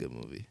 Yeah, that was a good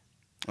movie.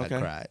 Okay. I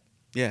cried.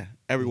 Yeah,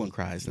 everyone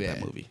cries in Yeah.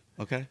 that movie.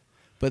 Okay.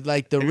 But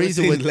like the Have you ever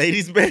reason seen with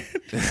Ladies Man.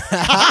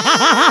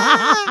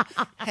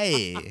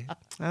 hey,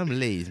 I'm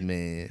Lazy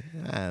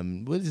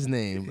Man. What's his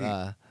name?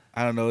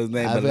 I don't know his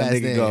name, I but the forgot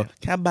his nigga go, name.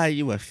 "Can I buy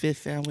you a fish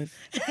sandwich?"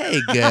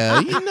 Hey,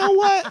 girl, you know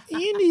what?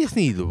 Just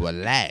need to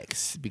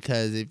relax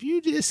because if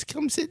you just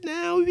come sit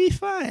down, we'll be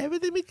fine.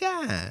 Everything be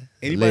gone.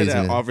 Anybody Ladies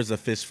that and- offers a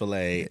fish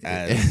fillet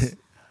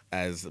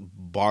as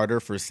barter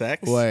for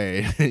sex,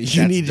 Word. You That's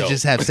need to dope.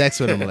 just have sex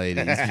with him,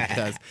 ladies,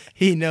 because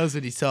he knows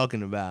what he's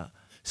talking about.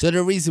 So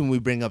the reason we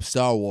bring up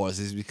Star Wars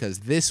is because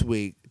this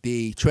week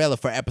the trailer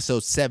for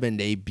Episode 7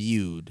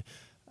 debuted.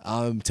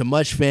 To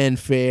much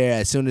fanfare,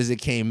 as soon as it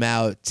came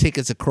out,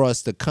 tickets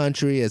across the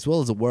country as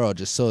well as the world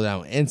just sold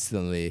out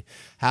instantly.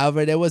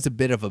 However, there was a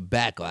bit of a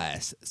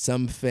backlash.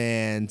 Some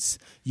fans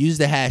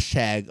used the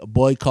hashtag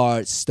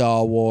boycott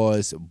Star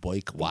Wars.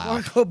 Boycott.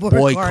 Boycott. Use the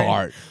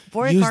Boycott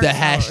Star Wars.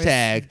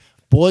 hashtag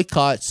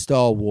boycott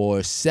Star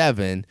Wars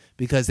 7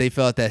 because they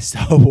felt that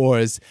Star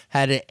Wars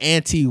had an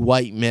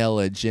anti-white male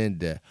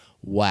agenda.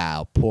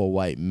 Wow, poor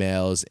white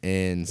males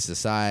in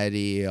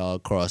society all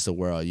across the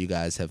world. You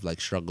guys have like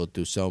struggled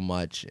through so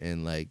much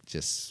and like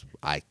just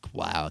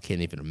wow, I can't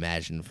even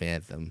imagine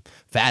fathom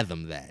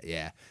that.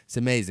 Yeah, it's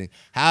amazing.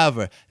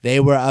 However, they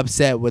were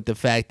upset with the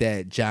fact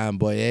that John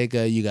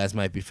Boyega, you guys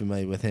might be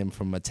familiar with him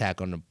from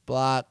Attack on the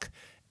Block,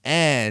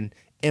 and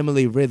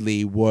Emily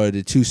Ridley were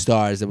the two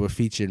stars that were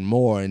featured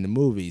more in the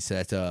movie. So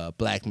that's a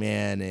black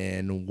man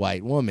and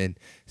white woman.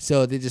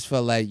 So they just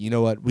felt like, you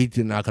know what, we're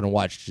not going to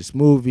watch this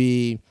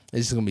movie.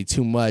 It's just going to be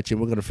too much, and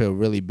we're going to feel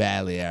really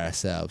badly at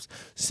ourselves.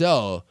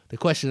 So the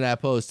question that I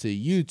pose to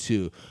you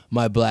two,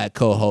 my black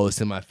co-host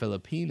and my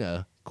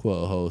Filipina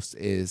co-host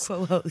is,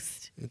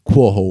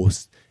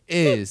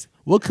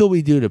 what could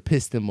we do to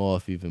piss them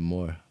off even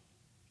more?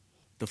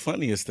 The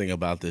funniest thing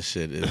about this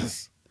shit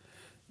is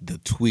the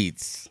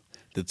tweets.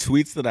 The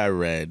tweets that I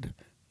read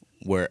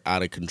were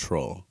out of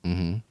control.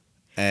 Mm-hmm.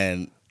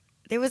 And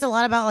There was a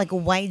lot about like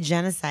white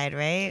genocide,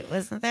 right?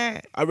 Wasn't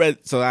there?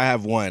 so I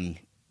have one,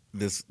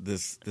 this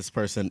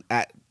person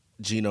at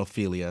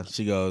Genophilia.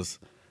 She goes,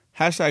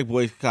 hashtag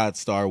boycott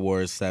Star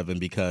Wars 7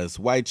 because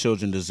white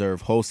children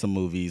deserve wholesome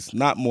movies,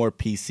 not more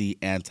PC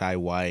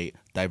anti-white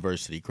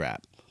diversity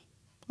crap.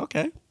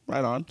 Okay,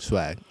 right on.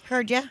 Swag.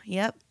 Heard ya.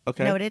 Yep.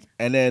 Okay. Noted.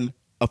 And then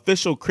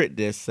official Crit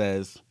Diss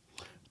says,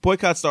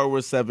 boycott Star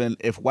Wars 7.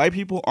 If white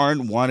people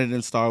aren't wanted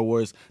in Star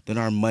Wars, then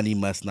our money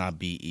must not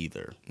be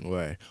either.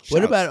 Right.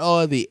 What Shouts. about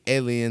all the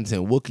aliens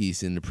and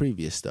Wookiees in the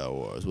previous Star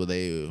Wars? Were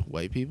they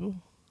white people?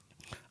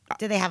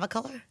 Did they have a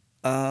color?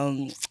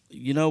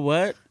 You know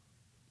what?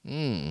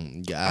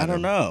 Got I don't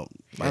him. know.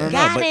 I don't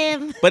Got know.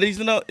 him. But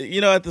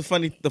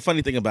the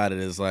funny thing about it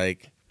is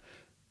like,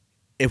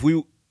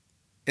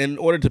 in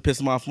order to piss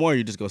them off more,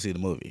 you just go see the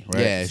movie,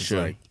 right? Yeah, It's just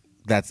sure. Like,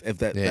 that's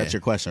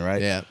your question,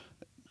 right? Yeah.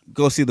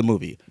 Go see the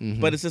movie.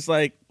 But it's just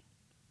like,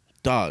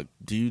 dog,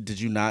 did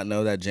you not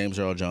know that James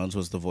Earl Jones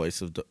was the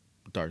voice of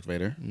Darth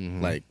Vader?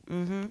 Like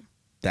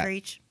that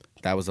Preach.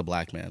 that was a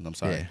black man. I'm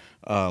sorry.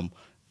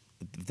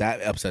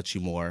 That upsets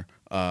you more.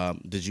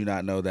 Did you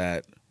not know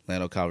that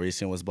Lando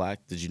Calrissian was black?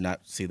 Did you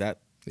not see that?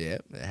 Yeah,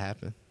 it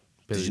happened.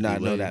 Did Billy you not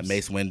D. know that Williams.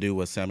 Mace Windu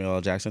was Samuel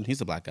L. Jackson?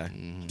 He's a black guy.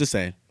 Just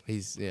saying,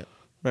 He's, yeah.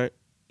 right?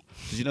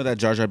 Did you know that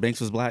Jar Jar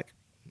Binks was black?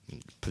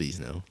 Please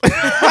no.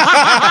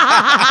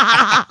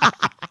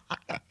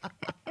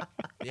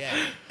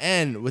 Yeah.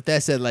 And with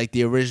that said, like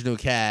the original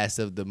cast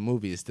of the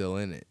movie is still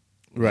in it.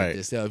 Right.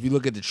 Like, so if you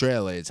look at the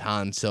trailer, it's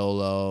Han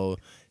Solo,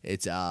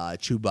 it's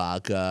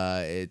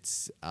Chewbacca,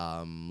 it's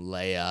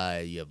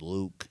Leia, you have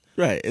Luke.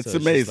 Right. It's So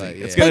it's just amazing. like,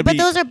 It's yeah. gonna But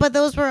be.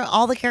 those were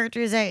all the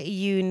characters that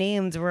you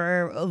named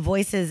were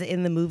voices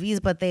in the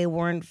movies, but they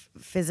weren't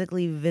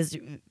physically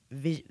visible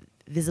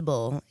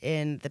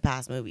in the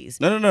past movies.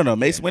 No.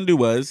 Mace Windu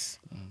was.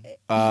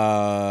 Talking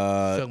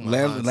about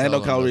Han Lando Solo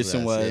was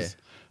Calrissian last, was. yeah.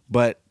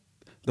 But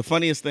the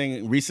funniest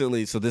thing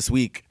recently, so this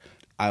week,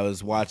 I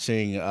was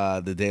watching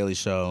The Daily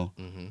Show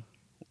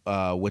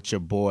with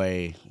your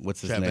boy,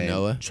 what's his Trevor name?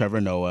 Noah.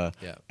 Trevor Noah.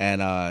 Yeah.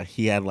 And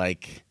he had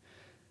like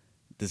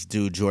this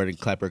dude, Jordan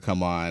Klepper,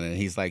 come on, and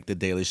he's like The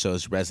Daily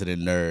Show's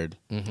resident nerd.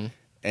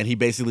 And he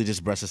basically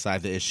just brushed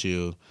aside the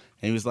issue.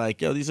 And he was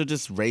like, yo, these are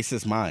just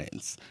racist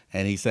minds.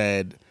 And he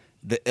said,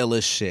 the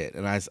illest shit.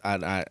 And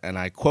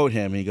I quote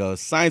him. He goes,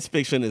 science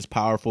fiction is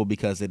powerful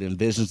because it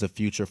envisions a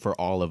future for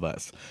all of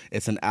us.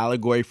 It's an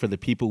allegory for the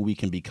people we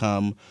can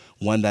become,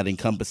 one that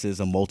encompasses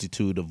a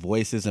multitude of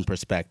voices and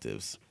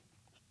perspectives.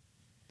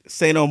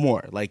 Say no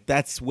more. Like,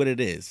 that's what it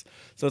is.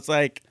 So it's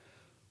like,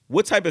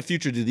 what type of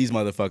future do these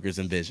motherfuckers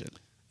envision?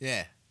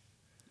 Yeah.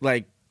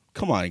 Like,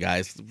 come on,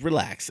 guys.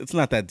 Relax. It's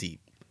not that deep.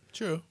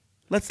 True.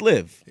 Let's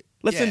live.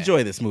 Let's Yeah.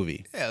 enjoy this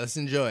movie. Yeah, let's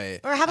enjoy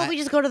it. Or how about we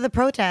just go to the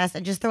protest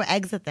and just throw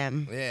eggs at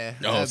them? Yeah.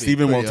 No, that'd be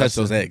Steven won't pretty touch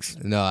those eggs.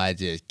 No, I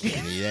just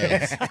can't eat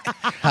eggs.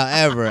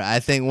 However,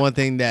 I think one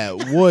thing that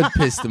would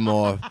piss them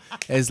off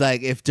is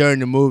like if during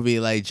the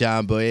movie, like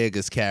John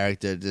Boyega's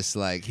character, just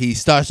like he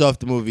starts off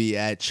the movie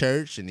at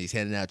church and he's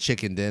handing out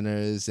chicken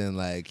dinners and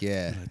like,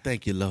 yeah.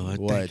 Thank you, Lord.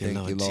 Boy, thank you, thank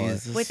Lord you, Lord.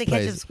 Jesus. With the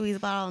Praise- ketchup squeeze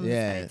bottle on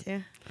Yeah. the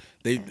side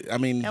too. I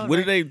mean, That would what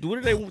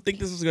did they think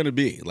this was gonna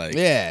be? Like,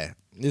 Yeah.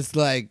 It's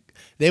like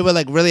they were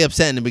like really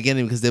upset in the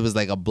beginning because there was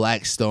like a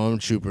black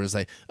stormtrooper. It's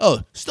like,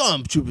 oh,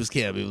 stormtroopers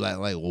can't be black.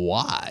 Like,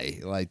 why?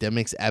 Like that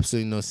makes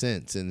absolutely no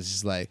sense. And it's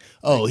just like,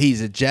 oh,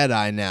 he's a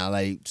Jedi now.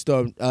 Like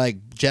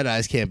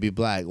Jedis can't be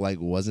black. Like,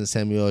 wasn't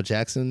Samuel L.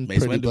 Jackson Mace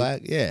pretty Windu.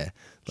 black? Yeah.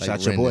 Like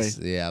Shot your Ren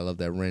boy. I love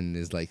that Ren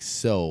is like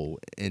so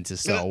into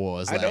Star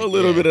Wars. I like, know a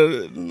little yeah. bit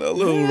of a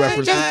little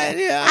reference. I know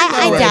dabble.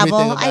 everything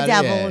I about it,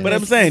 dabble. yeah. in But I'm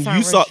this saying Star you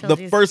Wars saw the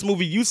trilogies. first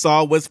movie you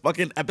saw was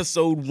fucking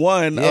episode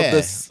 1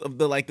 Yeah. of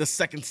the like the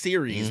second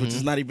series, which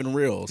is not even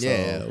real. So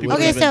Yeah. people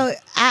Okay, don't so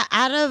even-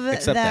 out of the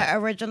accept that.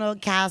 original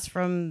cast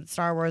from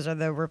Star Wars or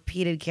the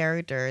repeated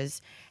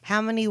characters, how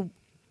many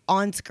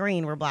on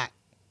screen were black?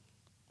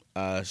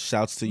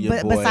 shouts to your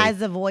But boy besides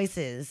the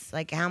voices,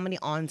 like how many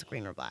on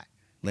screen were black?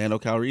 Lando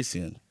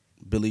Calrissian,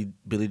 Billy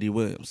D.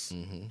 Williams.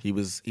 He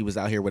was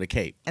out here with a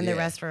cape. And the Yeah.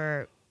 rest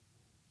were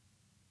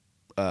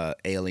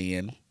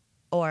Alien,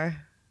 or.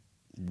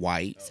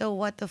 white. So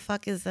what the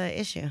fuck is the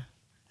issue?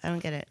 I don't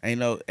get it. Ain't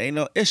no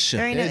issue.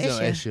 There ain't There's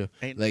no issue. issue.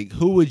 Ain't- Like,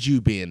 who would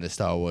you be in the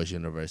Star Wars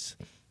universe?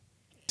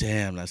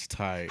 Damn, that's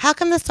tight. How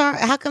come the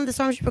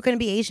stormtrooper couldn't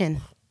be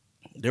Asian?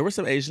 There were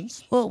some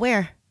Asians. Well,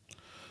 where?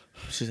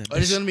 She said, Oh,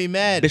 there's gonna be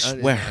mad.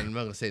 bitch, where? I'm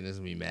not gonna say there's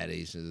gonna be mad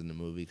Asians in the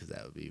movie because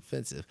that would be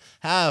offensive.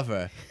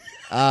 However,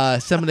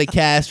 some of the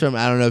cast from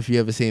I don't know if you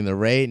ever seen The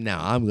Raid. Now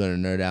I'm gonna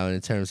nerd out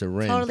in terms of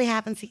Ren. Totally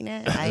haven't seen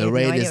it. I have The no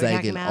Raid idea is what you're like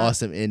talking an about.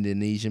 awesome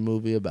Indonesian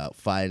movie about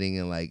fighting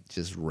and like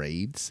just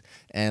raids,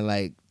 and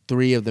like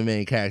 3 of the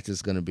main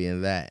characters gonna be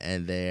in that,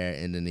 and they're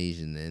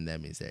Indonesian, and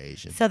that means they're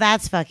Asian. So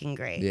that's fucking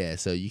great. Yeah,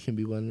 so you can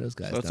be one of those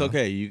guys. so it's dog.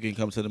 okay. You can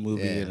come to the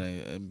movie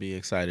Yeah. and be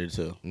excited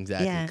too.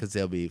 Exactly, Yeah. because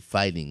they'll be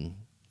fighting.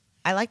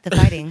 I like the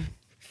fighting.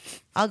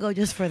 I'll go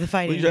just for the What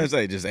fighting. you trying to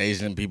say? Just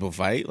Asian people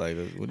fight? Like,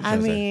 what you I trying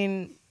to say?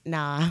 mean,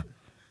 nah.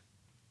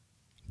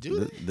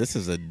 Dude, This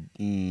is a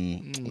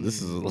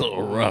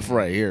little rough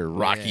right here.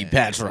 Rocky Yeah,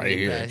 patch right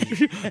here.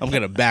 I'm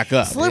gonna back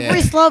up. Slippery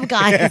Yeah. slope,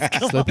 guys.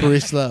 Come on. slippery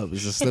slope.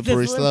 It's a It's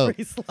slippery slope.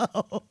 slippery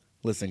slope.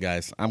 Listen,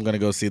 guys, I'm gonna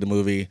go see the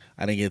movie.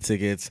 I didn't get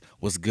tickets.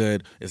 What's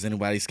good? Is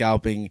anybody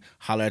scalping?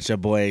 Holla at your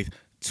boy.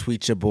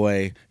 Tweet your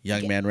boy,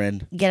 Young Man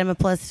Ren. Get him a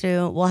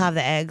 +2. We'll have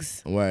the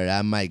eggs. Word,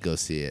 I might go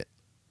see it.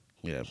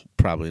 Yeah,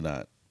 probably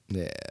not.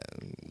 Yeah,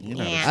 You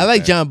know, Yeah. I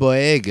like John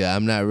Boyega.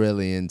 I'm not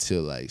really into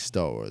like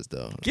Star Wars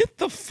though. Get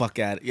the fuck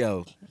out!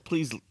 Yo,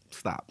 please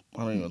stop.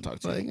 I don't even want to talk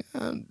to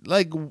you.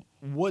 Like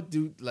what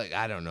do like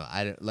I don't know.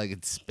 I don't like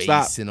it's space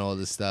Stop. and all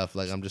this stuff.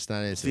 Like I'm just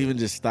not into. Steven,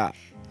 just stop.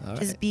 It. All right.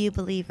 Just be a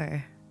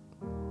believer.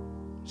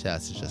 Shout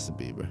out to Justin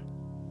Bieber.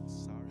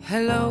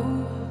 Hello,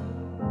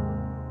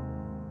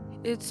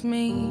 it's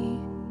me.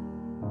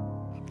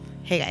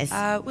 Hey guys,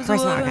 I was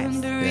Personal Archives.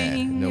 wondering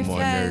Yeah, no if more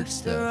nerd after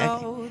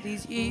stuff. all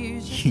these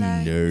years You you'd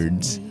like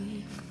nerds.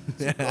 me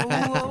to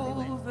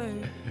go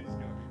over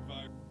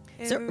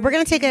So we're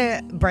gonna take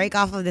a break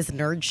off of this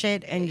nerd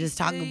shit and just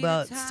talk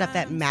about stuff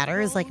that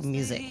matters, like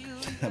music.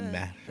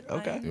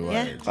 Okay. Yeah.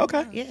 Word.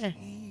 Okay. Yeah.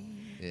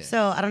 Yeah.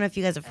 So I don't know if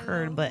you guys have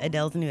heard, but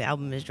Adele's new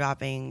album is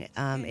dropping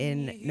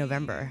in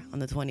November on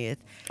the 20th.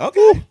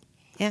 Okay.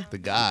 Yeah. The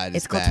God.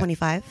 It's is called back.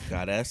 25.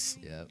 Goddess.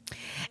 Yep.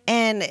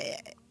 And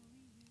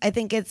I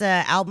think it's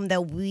an album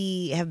that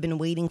we have been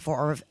waiting for,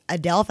 or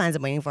Adele fans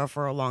have been waiting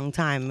for a long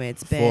time.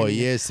 It's been 4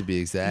 years to be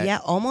exact. Yeah,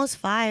 almost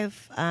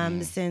 5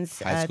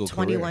 since High school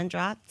 21 career.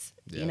 dropped.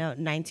 Yeah. You know,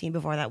 19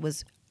 before that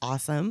was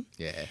awesome.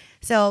 Yeah.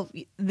 So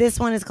this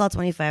one is called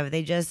 25.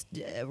 They just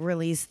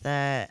released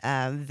the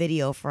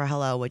video for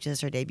Hello, which is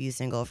her debut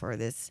single for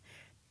this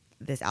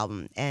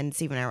album. And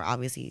Steve and I were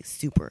obviously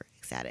super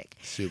ecstatic.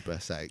 Super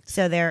psyched.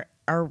 So there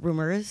are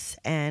rumors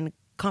and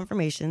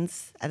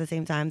confirmations at the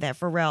same time that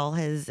Pharrell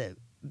has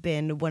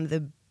been one of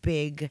the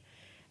big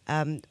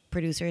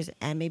producers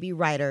and maybe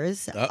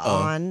writers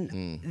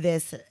on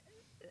this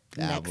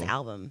next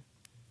album.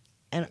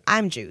 And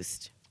I'm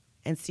juiced.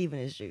 And Steven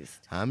is juiced.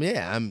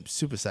 I'm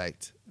super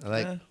psyched. I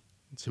like.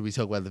 Should we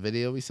talk about the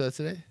video we saw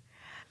today?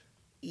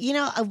 You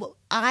know,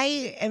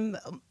 I am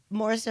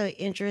more so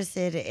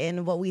interested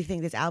in what we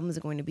think this album is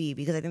going to be,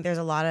 because I think there's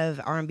a lot of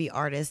R&B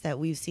artists that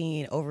we've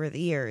seen over the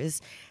years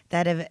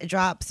that have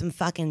dropped some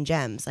fucking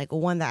gems. Like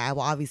one that I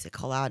will obviously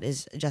call out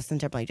is Justin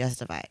Timberlake,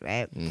 Justified,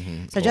 right?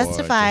 So Or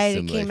Justified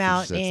Justin came Timberlake,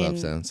 out Future Sex Love in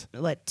Sounds.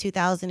 what,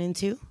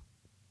 2002,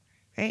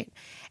 right?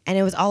 And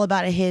it was all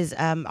about his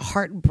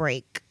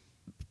heartbreak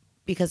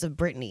because of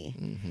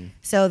Britney.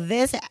 So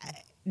this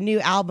new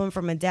album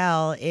from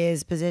Adele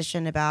is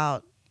positioned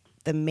about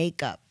the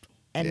makeup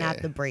and not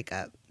Yeah. the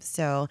breakup.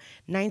 So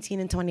 19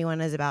 and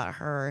 21 is about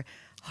her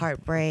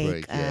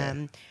heartbreak,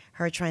 Yeah.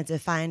 her trying to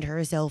find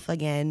herself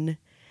again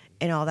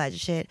and all that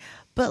shit.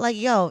 But like,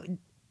 yo,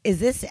 is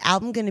this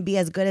album going to be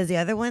as good as the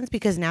other ones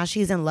because now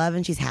she's in love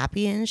and she's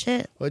happy and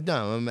shit? Well,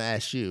 no, I'm gonna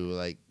ask you,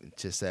 like,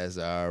 just as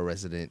our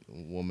resident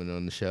woman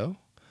on the show,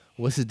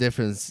 what's the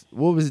difference?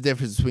 What was the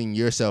difference between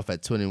yourself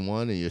at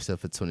 21 and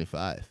yourself at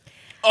 25?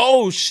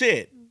 Oh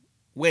shit!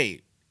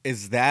 Wait,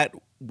 is that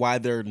why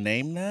they're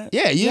named that?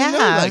 Yeah, you know,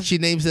 Yeah. like she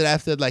names it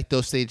after like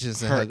those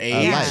stages in Her her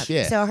age? life.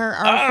 Yeah, So her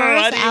I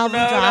first didn't album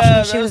know dropped that.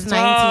 when she was That's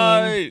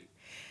 19.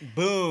 tight.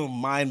 Boom,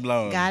 mind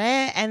blown. Got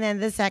it? And then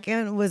the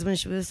second was when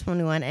she was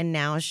 21, and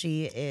now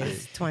she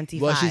is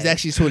 25. Well, she's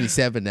actually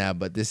 27 now,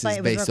 but this But is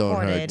it was based on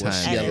her recorded, time.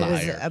 She a and it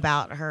was liar.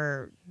 about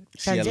her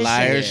She a transition.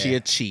 liar, Yeah. she a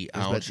cheat. I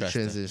It's don't about the trust her.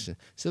 transition.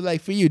 So,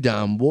 like for you,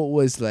 Dom, what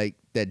was like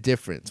that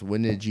difference?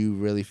 When did you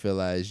really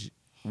realize?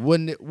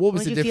 What was When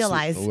the did you difference?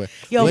 realize? When-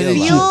 Yo, when did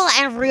you- feel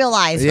and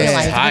realize. Yeah.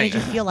 Realize. When Tight.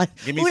 did you feel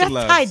like? Give me Ooh, some that's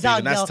love, tight, Steven.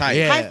 dog. That's Yo. tight.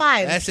 Yeah, High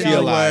five. That's in yo.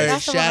 the word.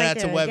 That's the one Shout right out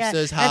to there.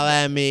 Webster's. Yeah. Holla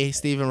at me,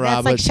 Stephen That's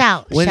Roberts. like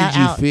shout. When Shout did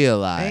you out,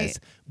 realize? right?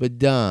 But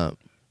Dom,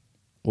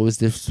 what was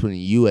the difference between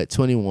you at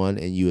 21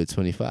 and you at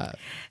 25?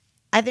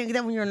 I think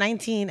that when you're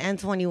 19 and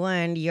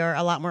 21, you're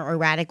a lot more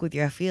erratic with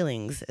your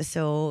feelings.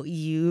 So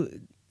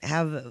you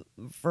have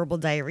verbal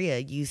diarrhea.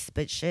 You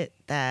spit shit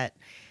that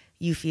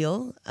you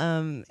feel.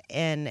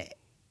 And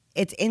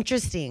it's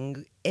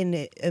interesting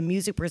in a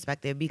music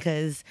perspective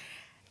because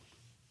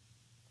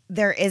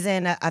there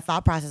isn't a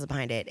thought process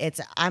behind it. It's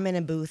I'm in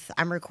a booth,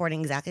 I'm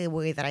recording exactly the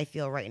way that I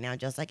feel right now,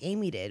 just like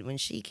Amy did when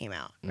she came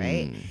out,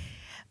 right?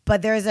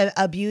 But there's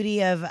a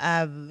beauty of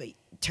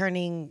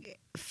turning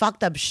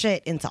fucked up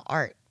shit into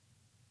art.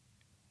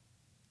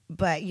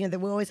 But we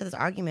always have this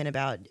argument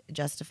about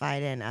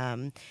Justified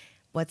and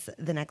what's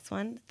the next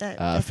one?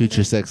 That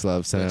Future Sex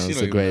Love She Sounds don't the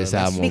even greatest know.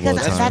 album of Because all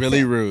That's time. that's really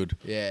it. rude.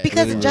 Yeah,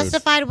 Because really rude.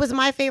 Justified was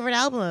my favorite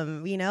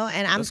album, and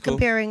I'm That's cool.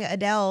 comparing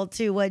Adele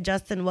to what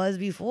Justin was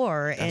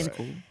before. That's and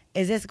cool.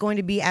 is this going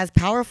to be as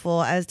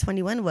powerful as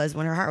 21 was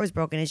when her heart was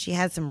broken and she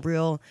had some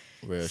real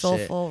Real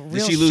soulful, Did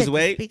real she lose shit to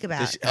weight? speak Did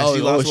about? she- has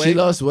she lost weight? She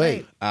lost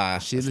weight.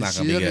 It's not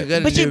gonna be looking good.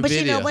 good. But in you- the but you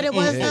know video. what it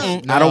was, Yeah.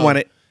 though? I don't want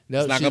it. No,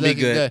 It's not she's gonna be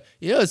looking good.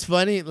 You know, it's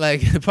funny.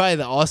 Like probably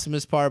the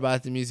awesomest part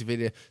about the music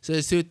video. So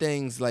there's two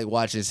things. Like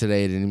watching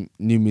today, the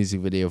new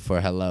music video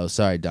for "Hello."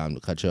 Sorry, Dom, to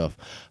cut you off,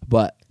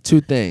 but two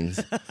things.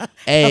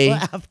 A,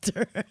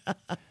 After.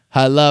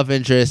 her love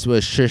interest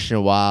was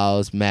Tristan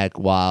Wiles, Mac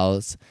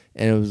Wiles,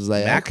 and it was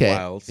like Mac okay,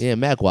 Wiles? yeah,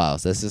 Mac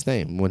Wiles. That's his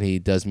name when he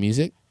does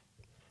music.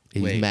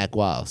 He's Wait. Mac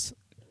Wiles.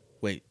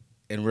 Wait,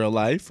 in real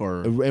life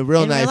or In real In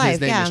real life, life, his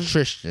name yeah. is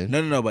Tristan.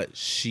 no, but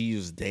she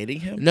was dating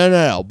him.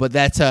 No. But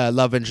that's her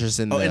love interest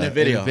in Oh, the in the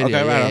video. Okay,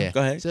 yeah, right on. yeah.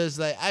 Go ahead. So it's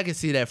like I can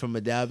see that from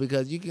Adele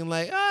because you can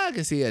I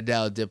can see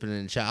Adele dipping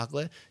in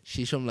chocolate.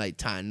 She's from like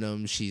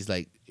Tottenham. She's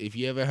like, if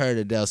you ever heard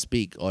Adele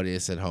speak,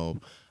 audience at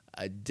home,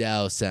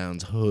 Adele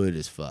sounds hood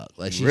as fuck.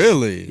 Like she's,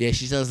 Really? Yeah,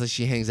 she sounds like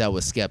she hangs out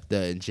with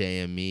Skepta and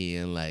JME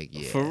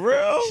and For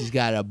real? She's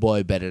got a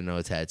boy better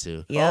know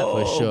tattoo. Yep.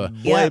 for sure. Boy,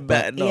 Yep.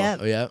 bad no. Yep.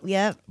 Oh, yeah.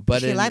 Yep.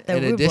 But she in, liked the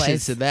in rude addition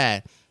boys. to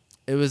that,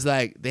 it was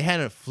like they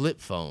had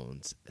flip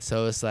phones.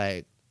 So it's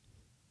like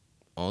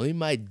only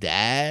my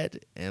dad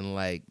and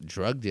like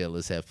drug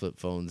dealers have flip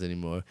phones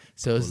anymore.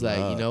 So it's like,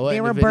 you know what? They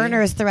in were the video-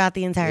 burners throughout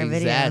the entire video.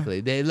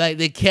 Exactly.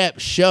 They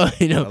kept showing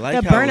I them.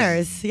 like The how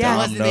burners, yeah. It Dom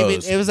wasn't knows.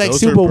 even. It was like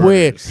Those are super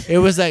weird. burners. It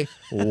was like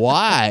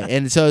why?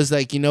 And so it's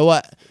like, you know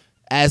what?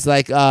 As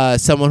like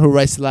someone who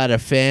writes a lot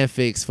of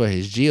fanfics for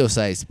his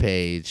Geosites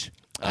page,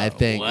 I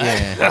think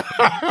yeah.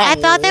 I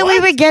thought that we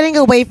were getting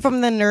away from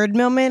the nerd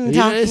moment and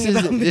You know, talking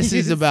about this is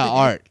music. about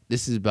art.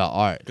 This is about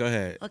art. Go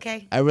ahead.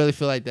 Okay. I really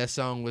feel like that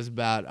song was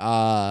about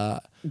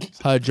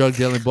her drug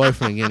dealing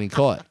boyfriend getting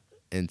caught.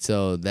 And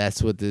so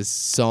that's what this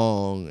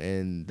song,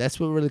 and that's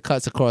what really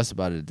cuts across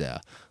about Adele.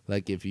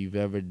 Like if you've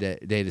ever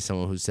dated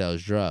someone who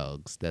sells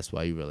drugs, that's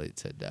why you relate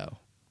to Adele.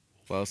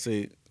 Well,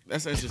 see,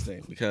 that's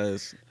interesting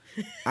because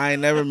I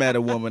ain't never met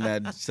a woman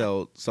that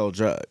sold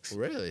drugs.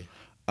 Really?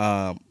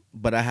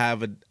 But I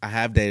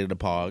have dated a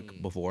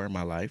pog before in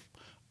my life,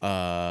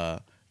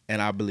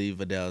 and I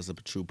believe Adele is a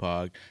true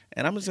pog.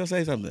 And I'm just gonna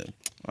say something.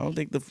 I don't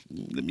think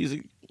the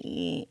music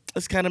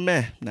it's kind of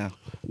meh now.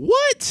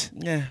 What?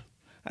 Yeah,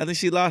 I think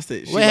she lost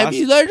it. She Wait, have lost-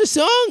 you learned the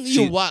song?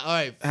 She- All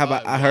right. Have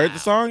I heard the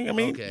song? I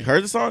mean, Okay.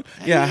 heard the song?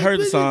 Yeah, I heard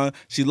the song.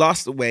 She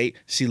lost the weight.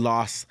 She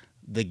lost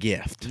the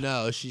gift.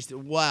 No, she's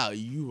wow.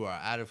 You are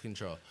out of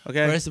control.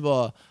 Okay. First of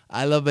all,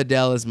 I love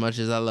Adele as much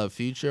as I love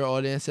Future.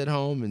 Audience at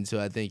home, and so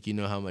I think you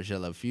know how much I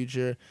love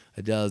Future.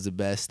 Adele is the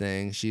best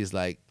thing. She's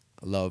like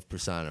love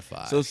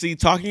personified. So see,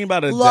 talking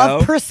about Adele.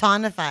 Love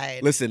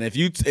personified. Listen, if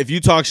you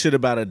talk shit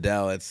about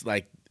Adele, it's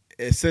like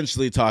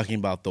essentially talking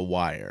about The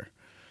Wire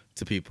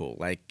to people.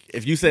 Like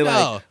if you say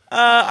No. like,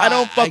 I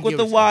don't I fuck with get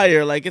The what you're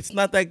Wire, like it's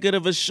not that good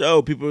of a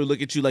show. People will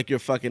look at you like you're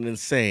fucking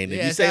insane. If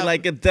Yeah, you it's say not-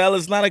 like Adele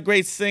is not a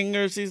great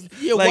singer, she's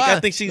Yeah, like why? I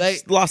think she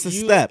Like, lost a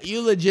you, step.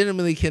 You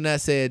legitimately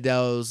cannot say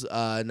Adele's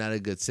not a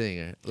good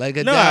singer. Like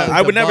Adele No, I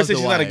is would never above say The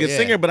she's not a Wire, good yeah.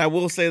 singer, but I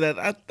will say that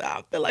I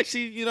feel like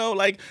she,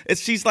 like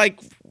she's like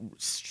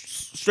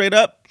straight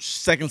up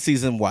second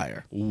season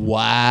Wire.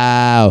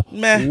 Wow.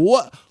 Meh.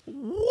 What?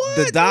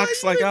 The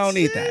docs, like I don't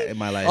need that in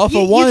my life. Oh,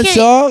 for You one can't-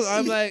 song,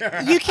 I'm like,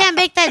 You can't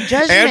make that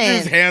judgment.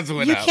 Andrew's hands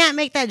went You up. can't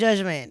make that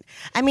judgment.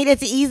 I mean,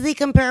 it's easily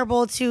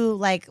comparable to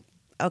like,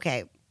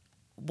 okay,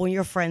 when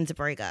your friends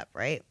break up,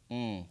 right?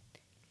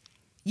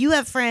 You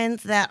have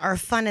friends that are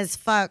fun as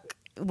fuck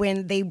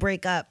when they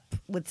break up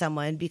with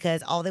someone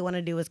because all they want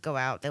to do is go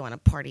out. They want to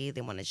party.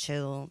 They want to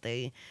chill.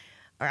 They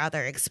are out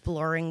there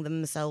exploring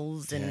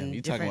themselves and Damn,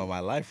 you talking about my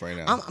life right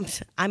now.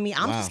 I'm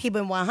Wow. just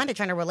keeping 100,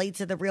 trying to relate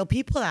to the real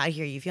people out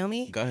here. You feel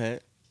me? Go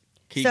ahead.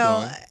 Keep so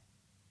going.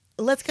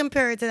 let's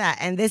compare it to that.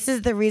 And this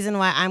is the reason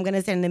why I'm going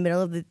to stand in the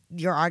middle of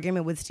your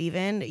argument with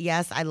Steven.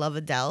 Yes, I love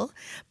Adele,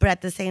 but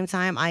at the same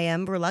time, I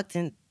am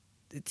reluctant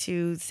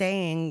to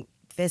saying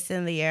fist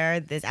in the air,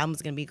 this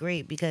album's going to be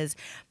great, because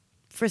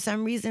for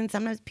some reason,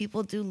 sometimes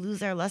people do lose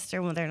their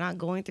luster when they're not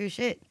going through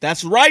shit.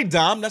 That's right,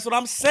 Dom. That's what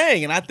I'm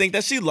saying. And I think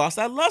that she lost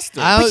that luster.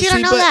 But you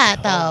don't know that,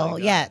 Oh my though,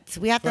 God. yet.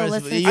 We have to First,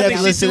 listen you to have I to think it.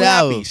 she's listen too to the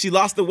happy. album. She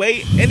lost the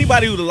weight.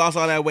 Anybody who'd have lost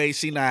all that weight,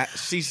 she's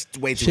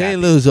way too She happy.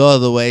 didn't lose all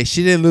the way.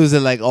 She didn't lose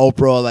it like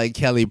Oprah or like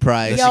Kelly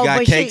Price. Does Yo, she got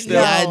but cake she-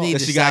 still? yo. I need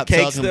Does to she stop got cake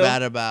talking still?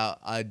 bad about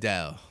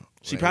Adele.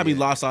 She Right probably here.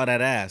 lost all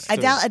that ass. Too.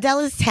 Adele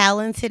is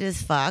talented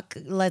as fuck.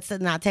 Let's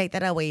not take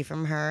that away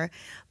from her.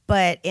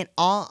 But in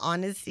all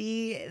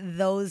honesty,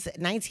 those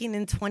 19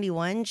 and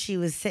 21, she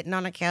was sitting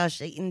on a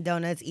couch eating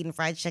donuts, eating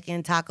fried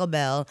chicken, Taco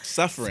Bell,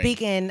 Suffering.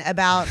 speaking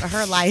about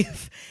her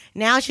life.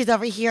 Now she's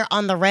over here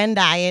on the Ren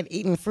diet,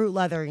 eating fruit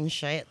leather and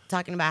shit,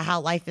 talking about how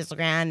life is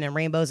grand and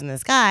rainbows in the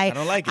sky. I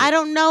don't like it. I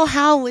don't know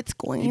how it's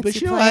going But to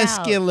you know, play her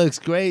out. skin looks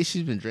great.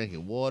 She's been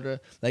drinking water.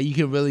 Like you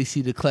can really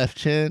see the cleft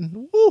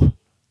chin. Woo.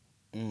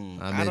 I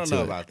don't into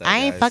know it. about that. I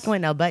ain't guys. fucking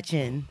with no butt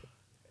chin.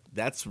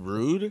 That's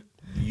rude.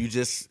 You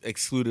just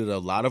excluded a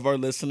lot of our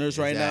listeners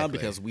right now Exactly.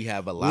 because we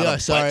have a lot We of are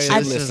sorry, butt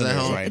chin listeners at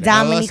home. right Dom- now.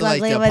 I would Dominique also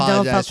like to Lagleva, don't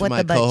apologize fuck for with my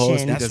the butt co-host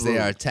chin. because That's they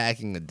rude. are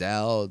attacking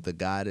Adele, the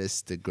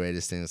goddess, the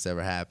greatest thing that's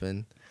ever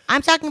happened.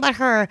 I'm talking about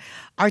her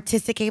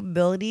artistic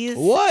capabilities.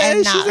 What?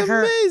 And She's not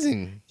her.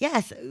 amazing.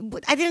 Yes,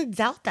 but I didn't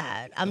doubt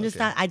that. I'm just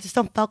not. I just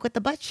don't fuck with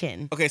the butt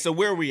chin. Okay, so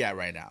where are we at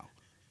right now?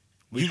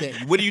 We You-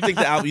 think- what do you think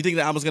the album? You think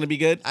the album's gonna be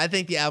good? I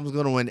think the album's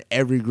gonna win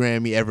every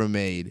Grammy ever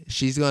made.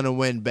 She's gonna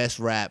win Best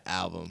Rap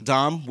Album.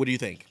 Dom, what do you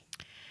think?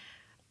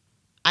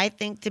 I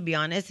think, to be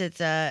honest, it's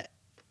a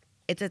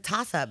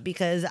toss up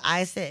because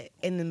I sit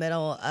in the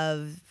middle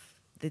of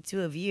the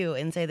two of you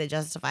and say that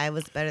Justify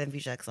was better than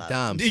Future X Love.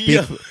 Dom,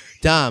 Yeah.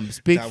 speak Dom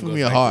from goes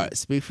your back heart. to-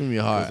 Speak from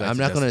your heart. back I'm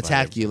to not gonna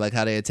Justified. attack you like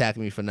how they attack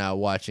me for not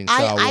watching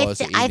Star I, Wars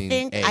or I eating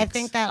think eggs. I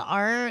think that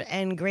art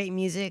and great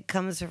music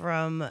comes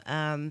from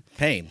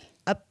Pain.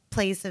 a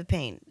place of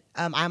pain.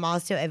 I'm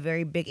also a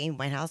very big Amy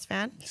Winehouse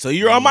fan. So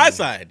you're on my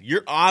side.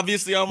 You're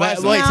obviously on my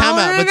But side. wait, No, time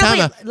no, out. no, But no, time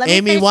wait. out. Let me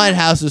Amy finish my-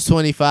 Winehouse was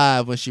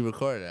 25 when she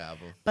recorded the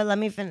album. But let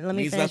me finish.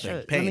 Means nothing.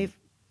 Let Pain.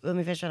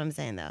 me finish what I'm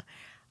saying though.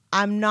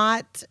 I'm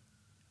not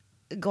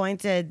going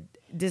to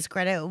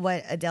discredit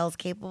what Adele's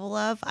capable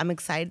of. I'm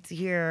excited to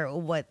hear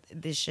what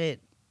this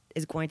shit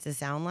is going to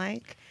sound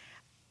like.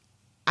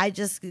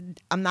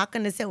 I'm not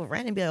going to sit with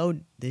Ren and be like, oh,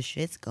 this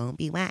shit's going to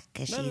be whack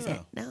because No, she's no,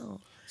 it.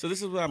 No. So this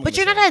is what I'm. But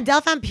gonna you're say. not an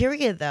Adele fan,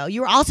 period. Though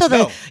you're also the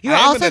No, you're I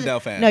am also an Adele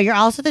fan. No, you're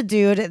also the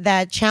dude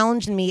that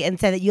challenged me and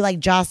said that you like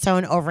Joss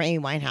Stone over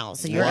Amy Winehouse.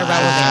 So you're Wow.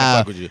 irrelevant.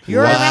 Fuck with you.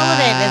 You're Wow.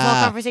 irrelevant. This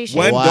whole conversation.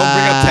 One, don't bring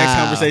up text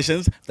Wow.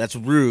 conversations. That's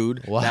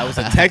rude. Wow. That was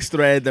a text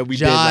thread that we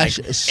Josh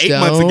did like 8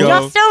 months Stone? ago.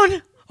 Joss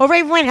Stone over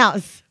Amy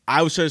Winehouse.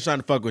 I was just trying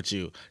to fuck with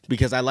you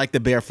because I like the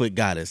barefoot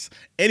goddess.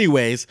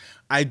 Anyways,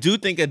 I do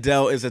think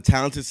Adele is a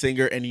talented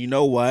singer, and you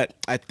know what?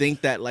 I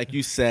think that, like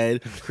you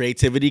said,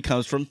 creativity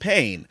comes from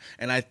pain,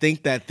 and I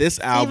think that this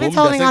album Steven's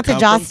holding doesn't on to come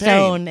Joss from pain.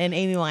 Stone and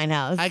Amy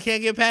Winehouse. I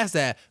can't get past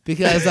that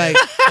because, like,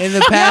 in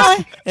the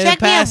past,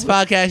 check me out.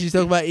 podcast, you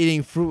talk about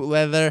eating fruit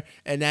leather,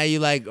 and now you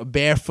like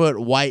barefoot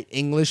white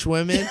English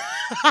women.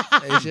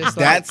 It's just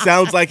like, That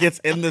sounds like it's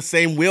in the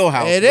same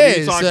wheelhouse. it What are you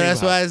is. So talking that's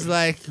about? why it's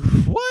like,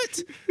 what?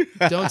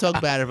 Don't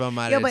talk bad about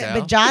my Yeah,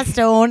 but Joss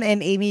Stone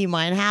and Amy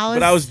Winehouse.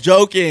 But I was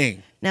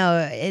joking.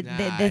 no,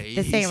 Nah,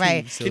 this he ain't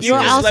right. seems so Can you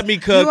just also, let me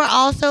cook? You were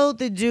also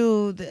the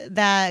dude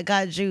that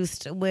got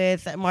juiced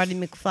with Marty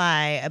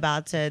McFly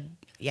about to.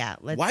 Yeah.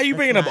 Why are you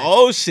bringing up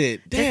old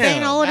shit? This ain't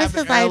Damn. old. This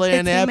Happened is like earlier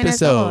in 15 the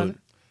minutes episode. old.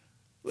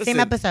 Listen, Same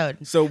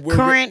episode. So we're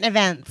Current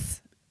events.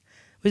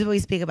 Which is what we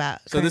speak about.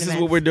 So Current this is what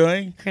events. we're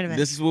doing. Current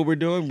events. This is what we're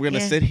doing. We're gonna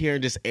Yeah. sit here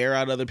and just air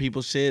out other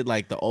people's shit,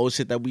 like the old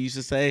shit that we used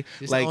to say.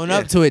 Just like own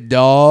up to it,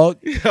 dog.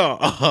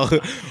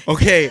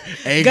 okay,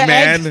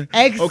 Eggman.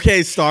 eggs.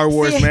 Okay, Star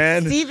Wars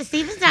man.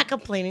 Steven's not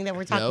complaining that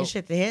we're talking Nope.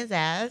 shit to his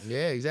ass.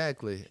 Yeah,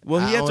 exactly. Well,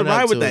 he I had to own up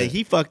ride with that. it.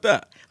 He fucked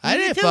up. I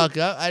Me didn't too. fuck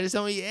up. I just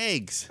don't eat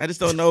eggs. I just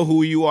don't know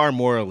who you are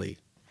morally.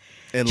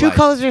 In True life.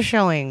 colors are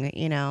showing,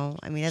 you know.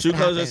 I mean, that's True what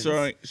colors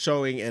are happens.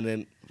 showing, and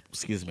then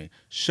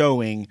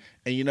showing.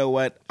 And you know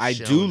what? I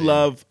do Showing.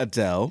 love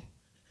Adele.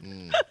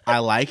 I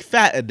like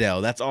Fat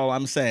Adele. That's all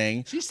I'm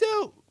saying.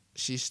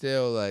 She's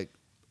still like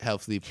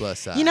healthy plus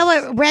size. You know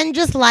what? Ren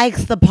just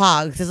likes the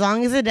pogs. As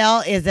long as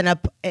Adele is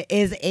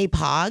a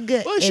pog,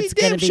 Well, she it's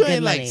gonna damn be sure good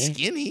ain't like money.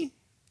 skinny.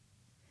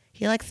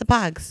 He likes the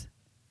pogs.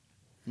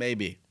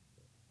 Maybe.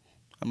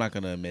 I'm not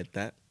gonna admit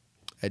that.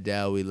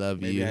 Adele, we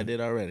love Maybe you. I did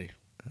already.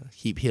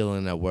 Keep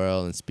healing the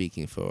world and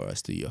speaking for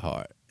us through your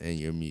heart and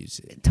your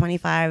music.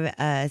 25,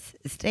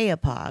 stay a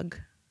pog,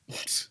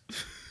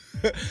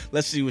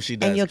 Let's see what she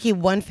does. and you'll keep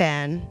one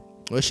fan.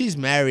 Well, she's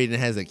married and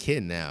has a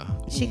kid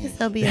now. She can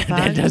still be a That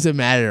pog. doesn't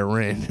matter to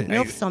Ren.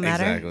 Milfs still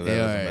matter. Exactly. That Yeah,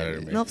 doesn't right. matter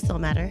to me. Milfs still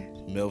matter.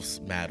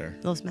 Milfs matter.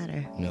 Milfs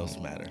matter.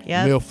 Milfs matter.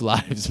 Yep. MILF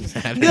lives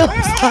matter.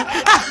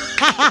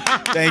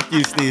 Thank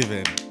you,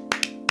 Steven.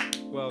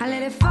 I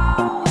let it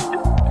fall.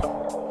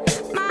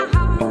 My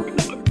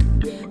heart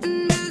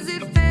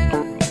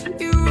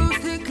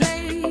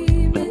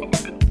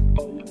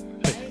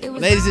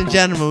Ladies and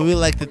gentlemen, we'd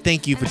like to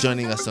thank you for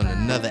joining us on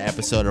another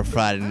episode of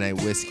Friday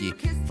Night Whiskey.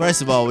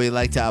 First of all, we'd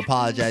like to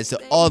apologize to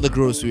all the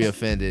groups we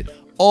offended,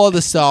 all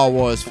the Star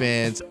Wars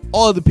fans,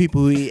 all the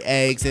people who eat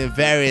eggs in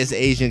various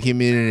Asian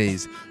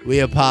communities. We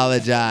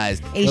apologize.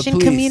 But Asian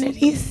please-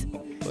 communities?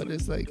 But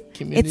it's like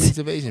communities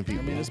of Asian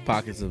people. I mean, there's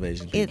pockets of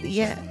Asian people.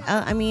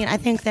 I mean, I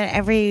think that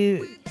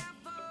every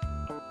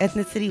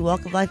ethnicity,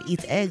 walk of life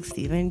eats eggs,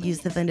 Steven. You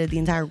just offended the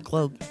entire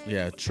globe.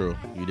 Yeah, true.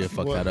 You did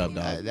fuck that up,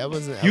 dog. That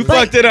wasn't. You I was-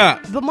 fucked it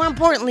up. But more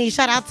importantly,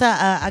 shout out to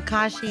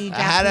Akashi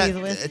I had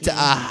Japanese whiskey. to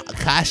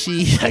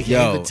Akashi. I can't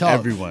Yo, even talk.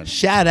 everyone.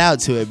 Shout out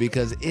to it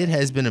because it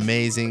has been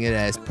amazing. It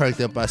has perked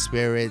up our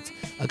spirits.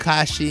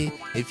 Akashi,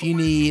 if you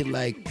need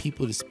like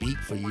people to speak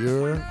for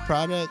your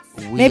product,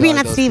 we Maybe are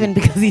not those Steven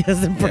people. because he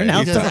doesn't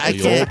pronounce Because it. I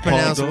Yo, can't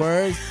pronounce Pongo.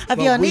 words. If but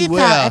you we need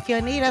will. if you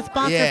need a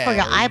sponsor Yeah. for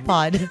your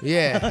iPod,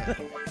 Yeah.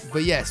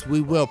 But yes,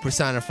 we will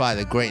personify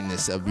the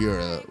greatness of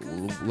your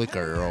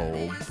liquor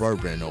or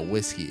bourbon or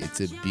whiskey. It's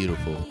a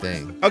beautiful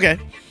thing. Okay,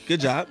 good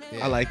job.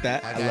 Yeah. I like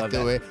that. I got love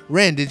through that. it.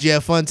 Ren, did you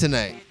have fun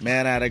tonight?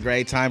 Man, I had a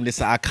great time. This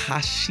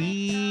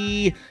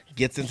Akashi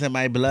gets into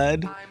my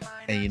blood,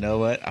 and you know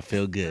what? I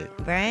feel good.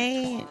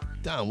 right?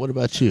 Don, what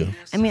about you?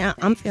 I mean,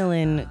 I'm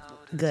feeling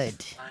good.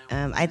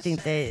 I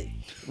think that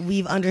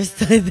we've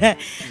understood that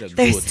That's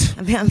there's.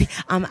 good.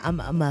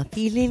 I'm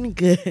feeling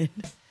good.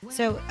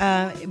 So,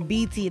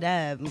 BT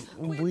Dub,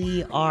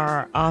 we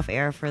are off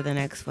air for the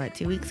next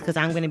 2 weeks because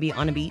I'm going to be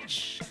on the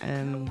beach,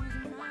 getting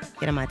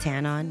my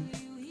tan on,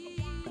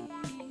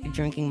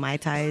 drinking Mai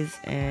Tais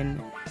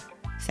and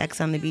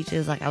sex on the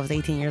beaches like I was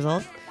 18 years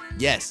old.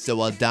 Yes, so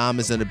while Dom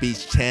is on the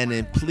beach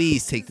tanning,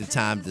 please take the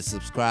time to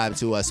subscribe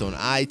to us on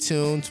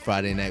iTunes,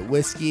 Friday Night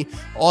Whiskey.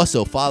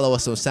 Also, follow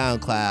us on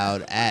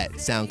SoundCloud at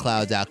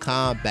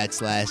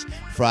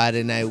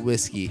soundcloud.com/Friday Night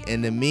Whiskey.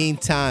 In the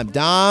meantime,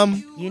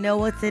 Dom, You know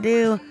what to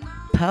do.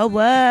 Po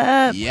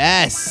up.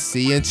 yes,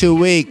 see you in 2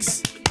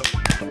 weeks.